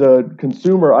as a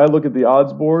consumer, I look at the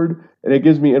odds board and it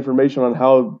gives me information on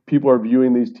how people are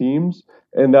viewing these teams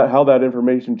and how that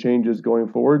information changes going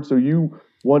forward. So you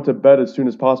want to bet as soon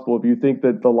as possible if you think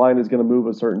that the line is going to move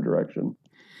a certain direction.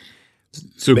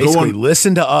 So basically,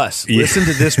 listen to us. Yeah. Listen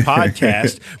to this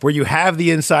podcast where you have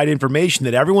the inside information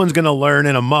that everyone's going to learn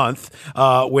in a month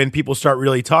when people start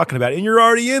really talking about it. And you're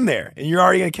already in there, and you're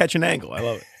already going to catch an angle. I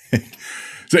love it.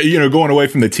 So, going away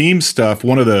from the team stuff,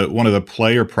 one of the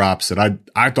player props that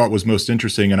I thought was most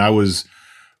interesting, and I was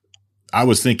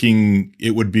thinking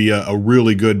it would be a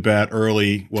really good bet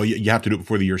early. Well, you have to do it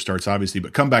before the year starts, obviously,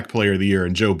 but comeback player of the year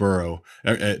and Joe Burrow,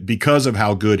 because of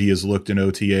how good he has looked in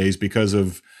OTAs, because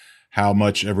of how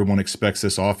much everyone expects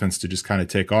this offense to just kind of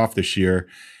take off this year.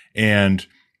 And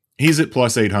he's at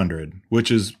plus 800,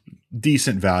 which is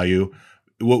decent value.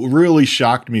 What really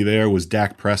shocked me there was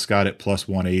Dak Prescott at plus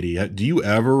 180. Do you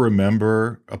ever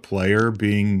remember a player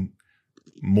being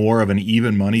more of an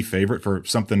even money favorite for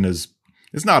something it's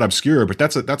not obscure, but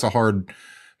that's a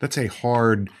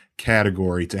hard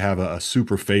category to have a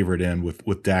super favorite in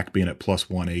with Dak being at plus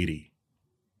 180.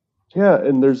 Yeah,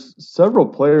 and there's several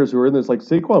players who are in this, like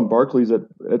Saquon Barkley's at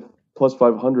plus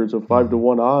 500, so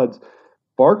 5-1 odds.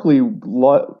 Barkley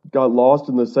got lost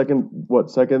in the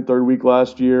second, third week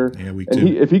last year. Yeah, week and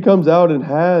two. If he comes out and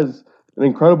has an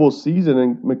incredible season,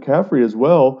 and McCaffrey as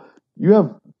well, you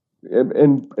have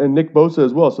and Nick Bosa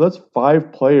as well. So that's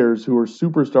 5 players who are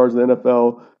superstars in the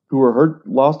NFL who were hurt,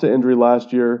 lost to injury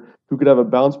last year, who could have a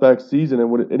bounce back season. And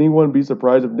would anyone be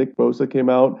surprised if Nick Bosa came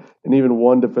out and even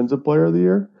won Defensive Player of the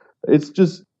Year? It's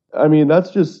just,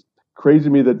 that's just crazy to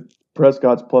me that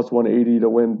Prescott's plus 180 to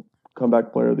win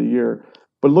Comeback Player of the Year.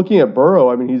 But looking at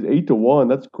Burrow, he's 8-1.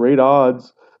 That's great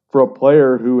odds for a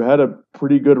player who had a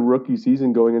pretty good rookie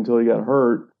season going until he got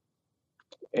hurt.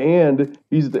 And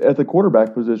he's at the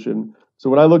quarterback position.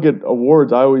 So when I look at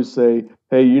awards, I always say,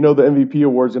 hey, the MVP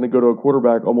award is going to go to a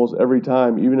quarterback almost every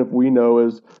time, even if we know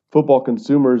as football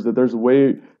consumers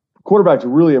that quarterback's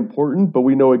really important, but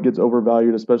we know it gets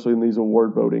overvalued, especially in these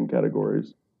award voting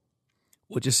categories.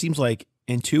 Well, it just seems like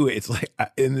it's like,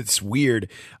 and it's weird.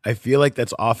 I feel like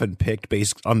that's often picked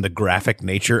based on the graphic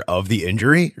nature of the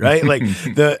injury, right? Like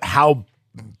how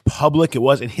public it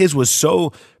was, and his was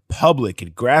so public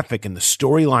and graphic and the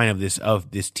storyline of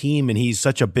this team, and he's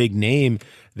such a big name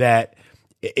that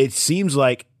it seems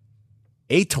like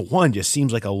 8-1 just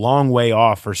seems like a long way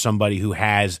off for somebody who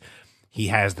has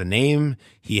the name,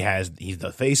 he's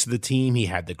the face of the team, he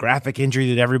had the graphic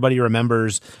injury that everybody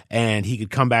remembers, and he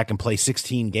could come back and play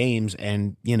 16 games,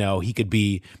 and he could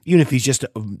be, even if he's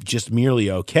just merely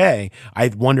okay. I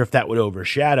wonder if that would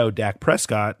overshadow Dak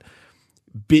Prescott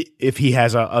if he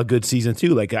has a good season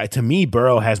too. Like, to me,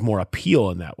 Burrow has more appeal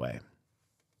in that way.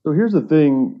 So here's the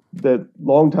thing that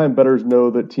longtime bettors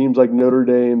know, that teams like Notre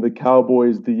Dame, the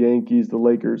Cowboys, the Yankees, the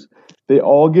Lakers, they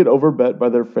all get overbet by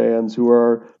their fans who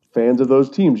are fans of those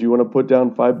teams. You want to put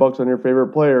down $5 on your favorite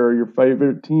player or your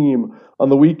favorite team on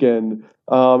the weekend.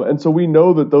 And so we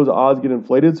know that those odds get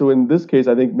inflated. So in this case,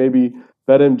 I think maybe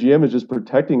BetMGM is just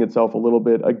protecting itself a little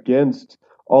bit against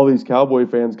all these Cowboy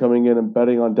fans coming in and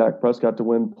betting on Dak Prescott to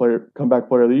win comeback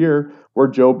player of the year, where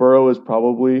Joe Burrow is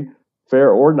probably, fair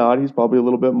or not, he's probably a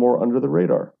little bit more under the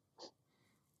radar.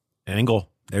 Angle.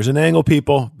 There's an angle,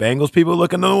 people. Bengals people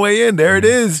looking on the way in. There it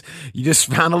is. You just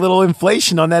found a little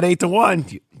inflation on that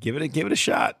 8-1. Give it a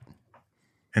shot.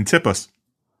 And tip us.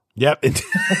 Yep. And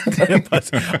tip us.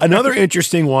 Another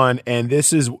interesting one, and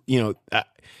this is,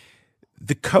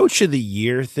 the coach of the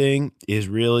year thing is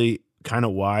really kind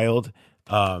of wild.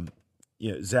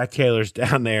 Zach Taylor's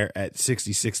down there at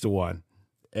 66-1,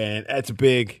 and that's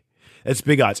big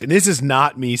odds. And this is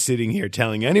not me sitting here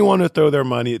telling anyone to throw their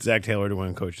money at Zach Taylor to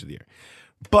win Coach of the Year,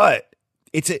 but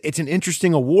it's an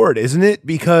interesting award, isn't it?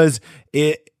 Because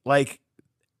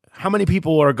how many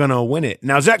people are going to win it?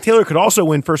 Now, Zach Taylor could also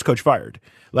win First Coach Fired.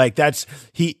 Like, that's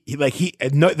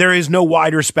there is no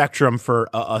wider spectrum for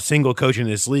a single coach in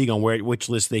this league on which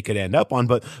list they could end up on.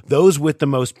 But those with the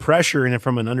most pressure and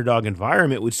from an underdog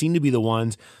environment would seem to be the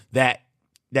ones that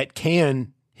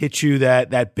can hit you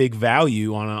that big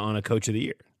value on a Coach of the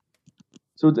Year.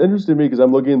 So it's interesting to me because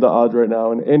I'm looking at the odds right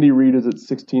now, and Andy Reid is at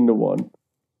 16-1.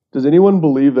 Does anyone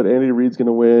believe that Andy Reid's going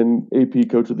to win AP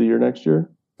Coach of the Year next year?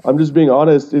 I'm just being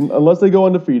honest. Unless they go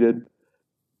undefeated,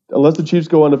 unless the Chiefs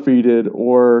go undefeated,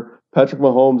 or Patrick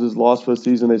Mahomes is lost for the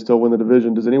season, they still win the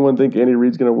division. Does anyone think Andy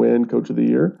Reid's going to win Coach of the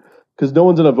Year? Because no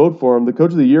one's going to vote for him. The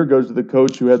Coach of the Year goes to the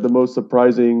coach who had the most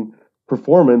surprising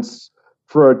performance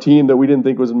for a team that we didn't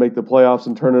think was going to make the playoffs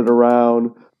and turn it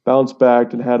around, bounce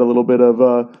back, and had a little bit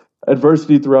of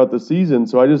adversity throughout the season.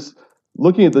 So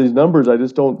looking at these numbers, I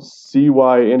just don't see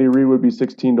why Andy Reid would be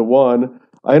 16-1.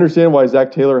 I understand why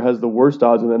Zach Taylor has the worst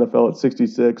odds in the NFL at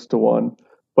 66-1,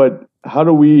 but how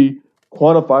do we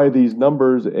quantify these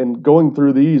numbers? And going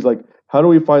through these, how do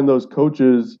we find those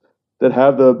coaches that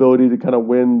have the ability to kind of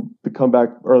win the comeback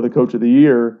or the Coach of the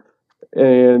Year?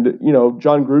 And,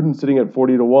 John Gruden sitting at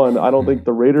 40-1, I don't think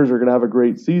the Raiders are going to have a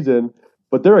great season,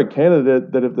 but they're a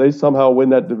candidate that if they somehow win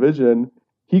that division,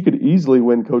 he could easily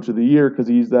win Coach of the Year because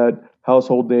he's that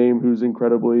household name who's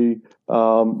incredibly,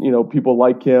 people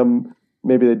like him.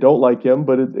 Maybe they don't like him,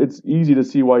 but it's easy to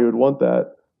see why you would want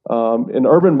that. And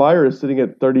Urban Meyer is sitting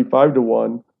at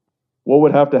 35-1. What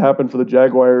would have to happen for the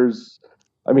Jaguars?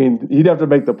 I mean, he'd have to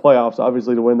make the playoffs,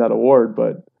 obviously, to win that award,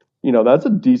 but that's a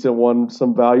decent one,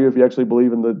 some value if you actually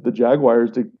believe in the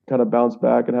Jaguars to kind of bounce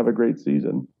back and have a great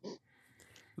season.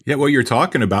 Yeah, what you're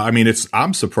talking about, I mean,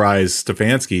 I'm surprised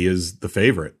Stefanski is the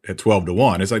favorite at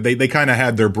 12-1. It's like they kind of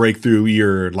had their breakthrough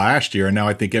year last year, and now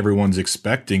I think everyone's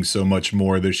expecting so much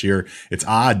more this year. It's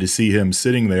odd to see him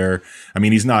sitting there. I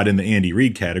mean, he's not in the Andy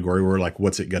Reid category where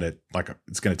what's it gonna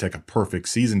it's gonna take a perfect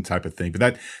season type of thing.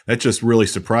 But that just really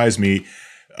surprised me.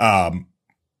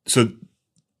 So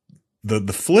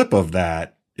the flip of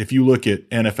that, if you look at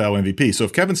NFL MVP, so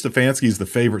if Kevin Stefanski is the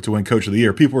favorite to win Coach of the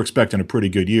Year, people are expecting a pretty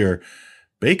good year.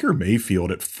 Baker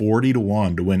Mayfield at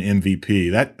 40-1 to win MVP.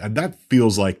 That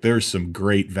feels like there's some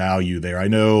great value there. I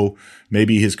know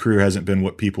maybe his career hasn't been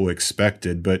what people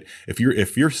expected, but if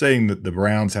you're saying that the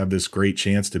Browns have this great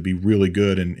chance to be really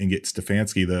good and get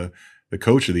Stefanski the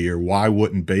Coach of the Year, why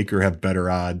wouldn't Baker have better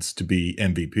odds to be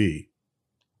MVP?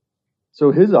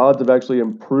 So his odds have actually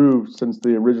improved since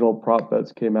the original prop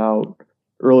bets came out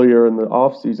earlier in the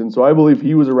offseason. So I believe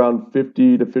he was around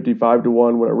 50 to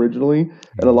 55-1 when originally,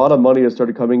 and a lot of money has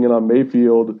started coming in on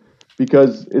Mayfield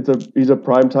because he's a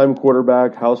primetime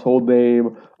quarterback, household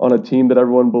name on a team that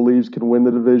everyone believes can win the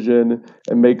division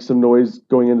and make some noise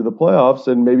going into the playoffs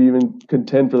and maybe even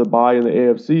contend for the bye in the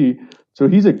AFC. So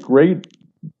he's a great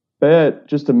bet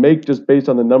just to make just based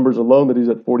on the numbers alone that he's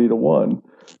at 40-1.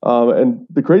 And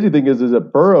the crazy thing is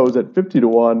that Burrow's at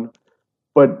 50-1,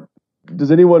 but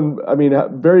does anyone,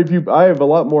 very few, I have a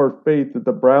lot more faith that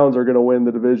the Browns are going to win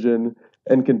the division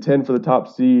and contend for the top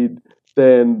seed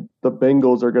then the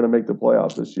Bengals are going to make the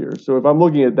playoffs this year. So if I'm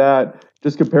looking at that,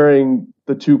 just comparing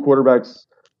the two quarterbacks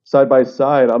side by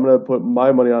side, I'm going to put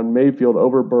my money on Mayfield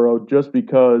over Burrow just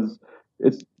because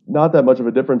it's not that much of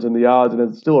a difference in the odds, and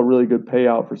it's still a really good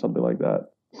payout for something like that.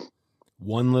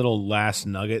 One little last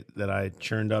nugget that I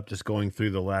churned up just going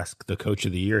through the coach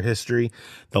of the year history.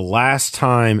 The last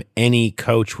time any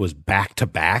coach was back to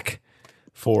back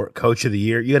for coach of the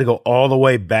year, you got to go all the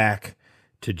way back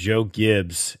to Joe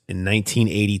Gibbs in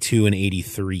 1982 and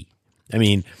 83. I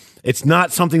mean, it's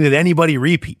not something that anybody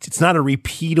repeats. It's not a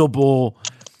repeatable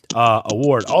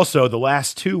award. Also, the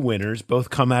last two winners both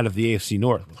come out of the AFC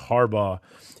North, with Harbaugh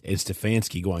and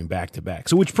Stefanski going back to back.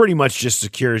 So which pretty much just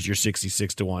secures your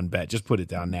 66-1 bet. Just put it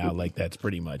down now. Like that's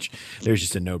pretty much, there's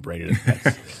just a no-brainer.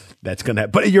 That's going to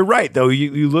happen. But you're right, though.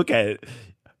 You look at it.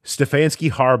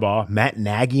 Stefanski, Harbaugh, Matt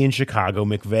Nagy in Chicago,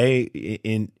 McVay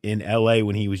in LA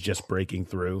when he was just breaking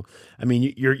through. I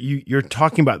mean, you're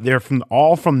talking about they're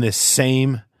from this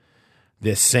same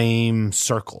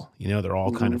circle. You know, they're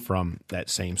all kind of from that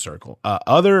same circle.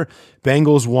 Other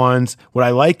Bengals ones, what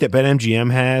I like that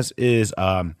BetMGM has is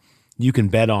you can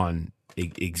bet on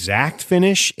exact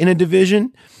finish in a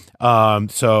division.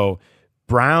 So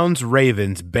Browns,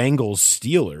 Ravens, Bengals,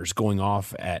 Steelers going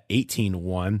off at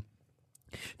 18-1.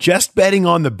 Just betting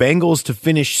on the Bengals to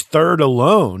finish third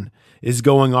alone is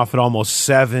going off at almost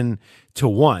 7-1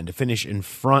 to finish in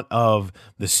front of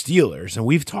the Steelers. And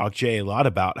we've talked, Jay, a lot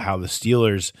about how the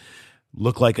Steelers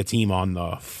look like a team on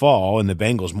the fall and the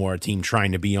Bengals more a team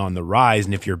trying to be on the rise.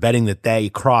 And if you're betting that they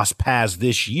cross paths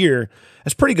this year,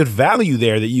 that's pretty good value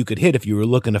there that you could hit if you were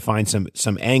looking to find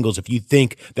some angles if you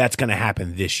think that's going to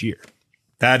happen this year.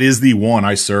 That is the one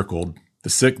I circled.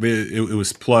 It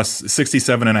was plus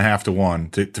 67.5 to 1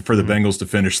 for the Bengals to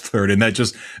finish third. And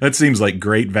that seems like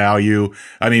great value.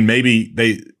 I mean, maybe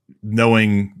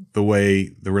knowing the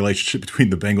way the relationship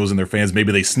between the Bengals and their fans,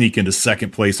 maybe they sneak into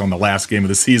second place on the last game of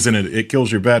the season and it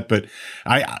kills your bet. But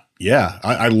I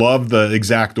love the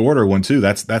exact order one too.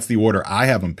 That's the order I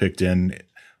have them picked in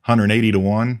 180 to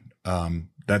 1.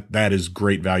 That is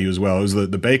great value as well. It was the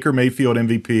Baker Mayfield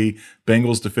MVP,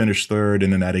 Bengals to finish third,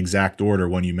 and then that exact order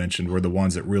one you mentioned were the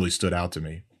ones that really stood out to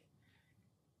me.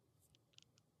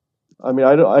 I mean,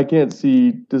 I can't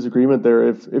see disagreement there.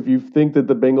 If you think that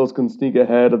the Bengals can sneak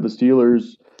ahead of the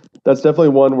Steelers, that's definitely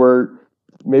one where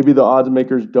maybe the odds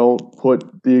makers don't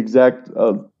put the exact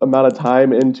amount of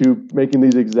time into making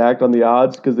these exact on the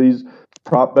odds because these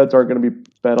prop bets aren't going to be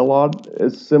bet a lot.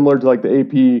 It's similar to like the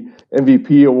AP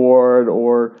MVP award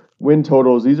or win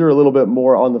totals. These are a little bit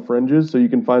more on the fringes, so you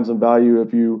can find some value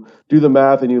if you do the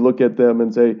math and you look at them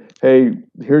and say, hey,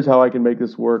 here's how I can make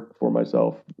this work for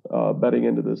myself betting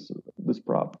into this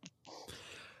prop.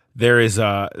 There's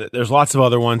lots of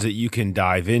other ones that you can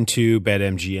dive into.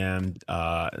 BetMGM.com.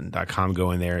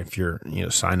 Go in there if you're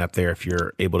sign up there if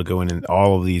you're able to go in, and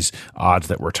all of these odds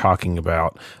that we're talking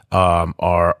about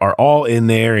are all in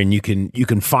there, and you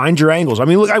can find your angles. I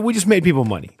mean, look, we just made people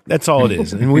money. That's all it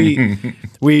is, and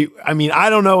I mean, I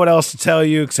don't know what else to tell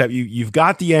you except you've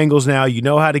got the angles now. You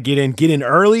know how to get in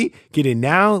early, get in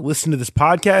now. Listen to this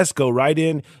podcast, go right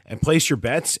in and place your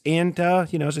bets, and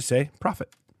as I say,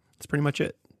 profit. That's pretty much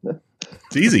it.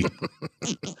 It's easy.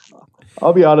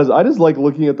 I'll be honest. I just like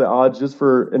looking at the odds just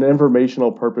for an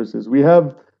informational purposes. We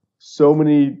have so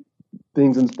many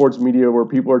things in sports media where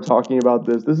people are talking about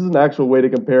this. This is an actual way to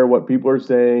compare what people are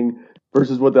saying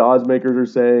versus what the odds makers are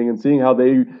saying and seeing how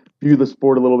they view the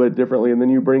sport a little bit differently. And then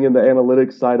you bring in the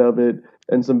analytics side of it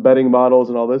and some betting models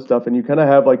and all this stuff. And you kind of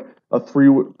have like a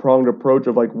three-pronged approach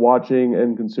of like watching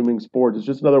and consuming sports. It's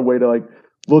just another way to like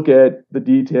look at the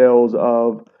details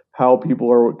of how people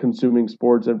are consuming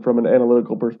sports, and from an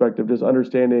analytical perspective, just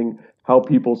understanding how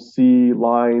people see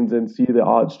lines and see the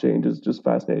odds change is just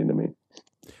fascinating to me.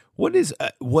 What is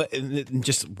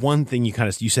just one thing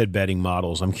you said betting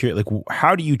models. I'm curious, like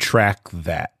how do you track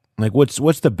that? Like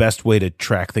what's the best way to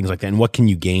track things like that, and what can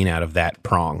you gain out of that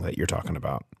prong that you're talking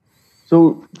about?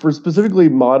 So for specifically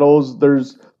models,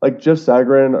 there's like Jeff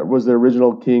Sagarin was the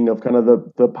original king of kind of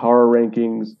the power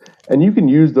rankings, and you can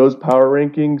use those power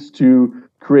rankings to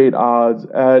create odds.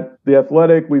 At The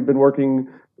Athletic, we've been working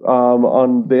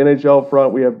on the NHL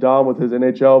front. We have Dom with his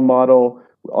NHL model.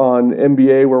 On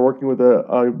NBA, we're working with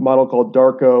a model called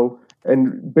Darko.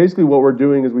 And basically what we're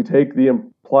doing is we take the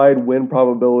implied win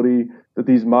probability that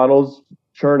these models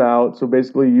churn out, so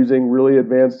basically using really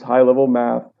advanced high-level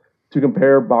math to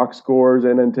compare box scores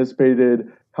and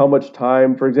anticipated how much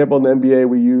time. For example, in the NBA,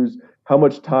 we use how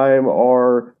much time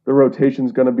are the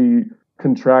rotations going to be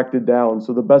contracted down.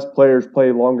 So the best players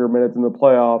play longer minutes in the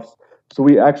playoffs So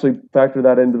we actually factor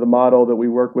that into the model that we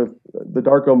work with, the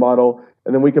Darko model,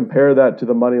 and then we compare that to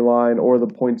the money line or the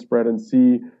point spread and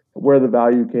see where the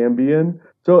value can be in.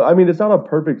 So, I mean, it's not a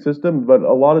perfect system, but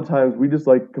a lot of times we just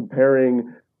like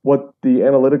comparing what the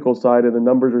analytical side and the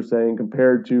numbers are saying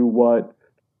compared to what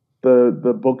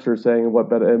the books are saying and what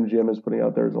BetMGM is putting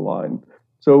out there as a line.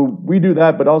 So we do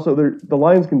that, but also the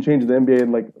lines can change in the NBA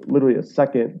in like literally a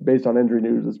second based on injury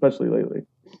news, especially lately.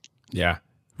 Yeah.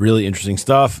 Really interesting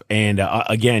stuff. And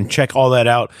again, check all that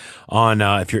out on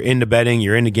if you're into betting,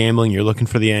 you're into gambling, you're looking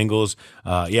for the angles.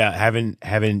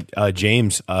 Having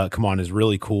James come on is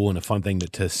really cool and a fun thing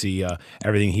to see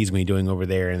everything he's going to be doing over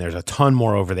there. And there's a ton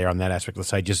more over there on that aspect of the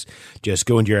site. Just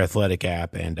go into your Athletic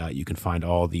app and you can find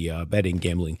all the betting,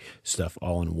 gambling stuff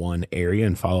all in one area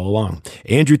and follow along.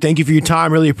 Andrew, thank you for your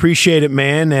time. Really appreciate it,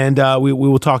 man. And we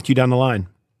will talk to you down the line.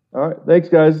 All right. Thanks,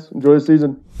 guys. Enjoy the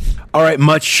season. All right.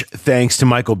 Much thanks to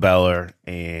Michael Beller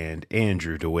and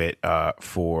Andrew DeWitt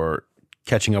for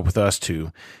catching up with us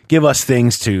to give us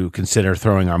things to consider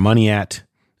throwing our money at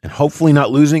and hopefully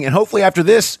not losing. And hopefully after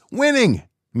this, winning.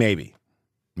 Maybe.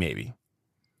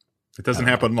 It doesn't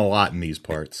happen a lot in these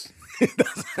parts.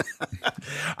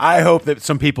 I hope that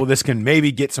this can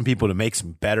maybe get some people to make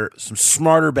some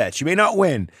smarter bets. You may not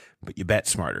win, but you bet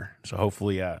smarter. So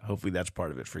hopefully that's part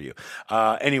of it for you.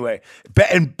 Anyway,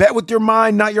 bet with your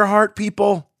mind, not your heart,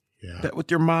 people. Yeah. Bet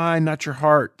with your mind, not your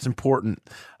heart. It's important.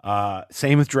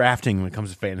 Same with drafting when it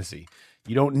comes to fantasy.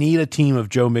 You don't need a team of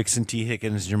Joe Mixon, T.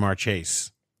 Higgins, Jamar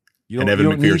Chase. You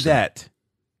don't need that.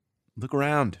 Look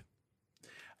around.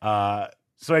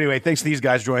 So anyway, thanks to these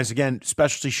guys joining us again.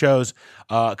 Specialty shows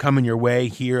coming your way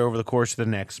here over the course of the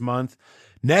next month.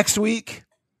 Next week,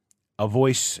 a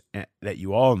voice that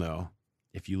you all know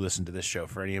if you listen to this show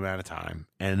for any amount of time,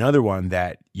 and another one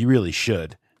that you really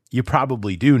should. You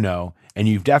probably do know, and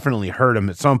you've definitely heard him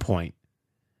at some point,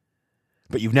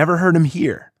 but you've never heard him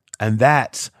here, and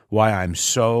that's why I'm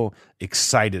so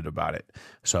excited about it.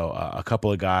 So a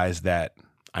couple of guys that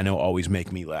I know always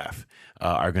make me laugh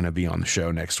are going to be on the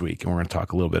show next week, and we're going to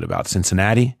talk a little bit about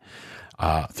Cincinnati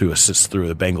through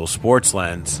the Bengals sports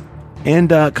lens and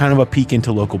kind of a peek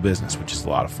into local business, which is a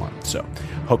lot of fun. So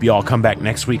hope you all come back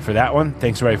next week for that one.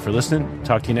 Thanks, everybody, for listening.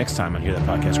 Talk to you next time on Hear That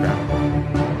Podcast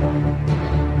Ground.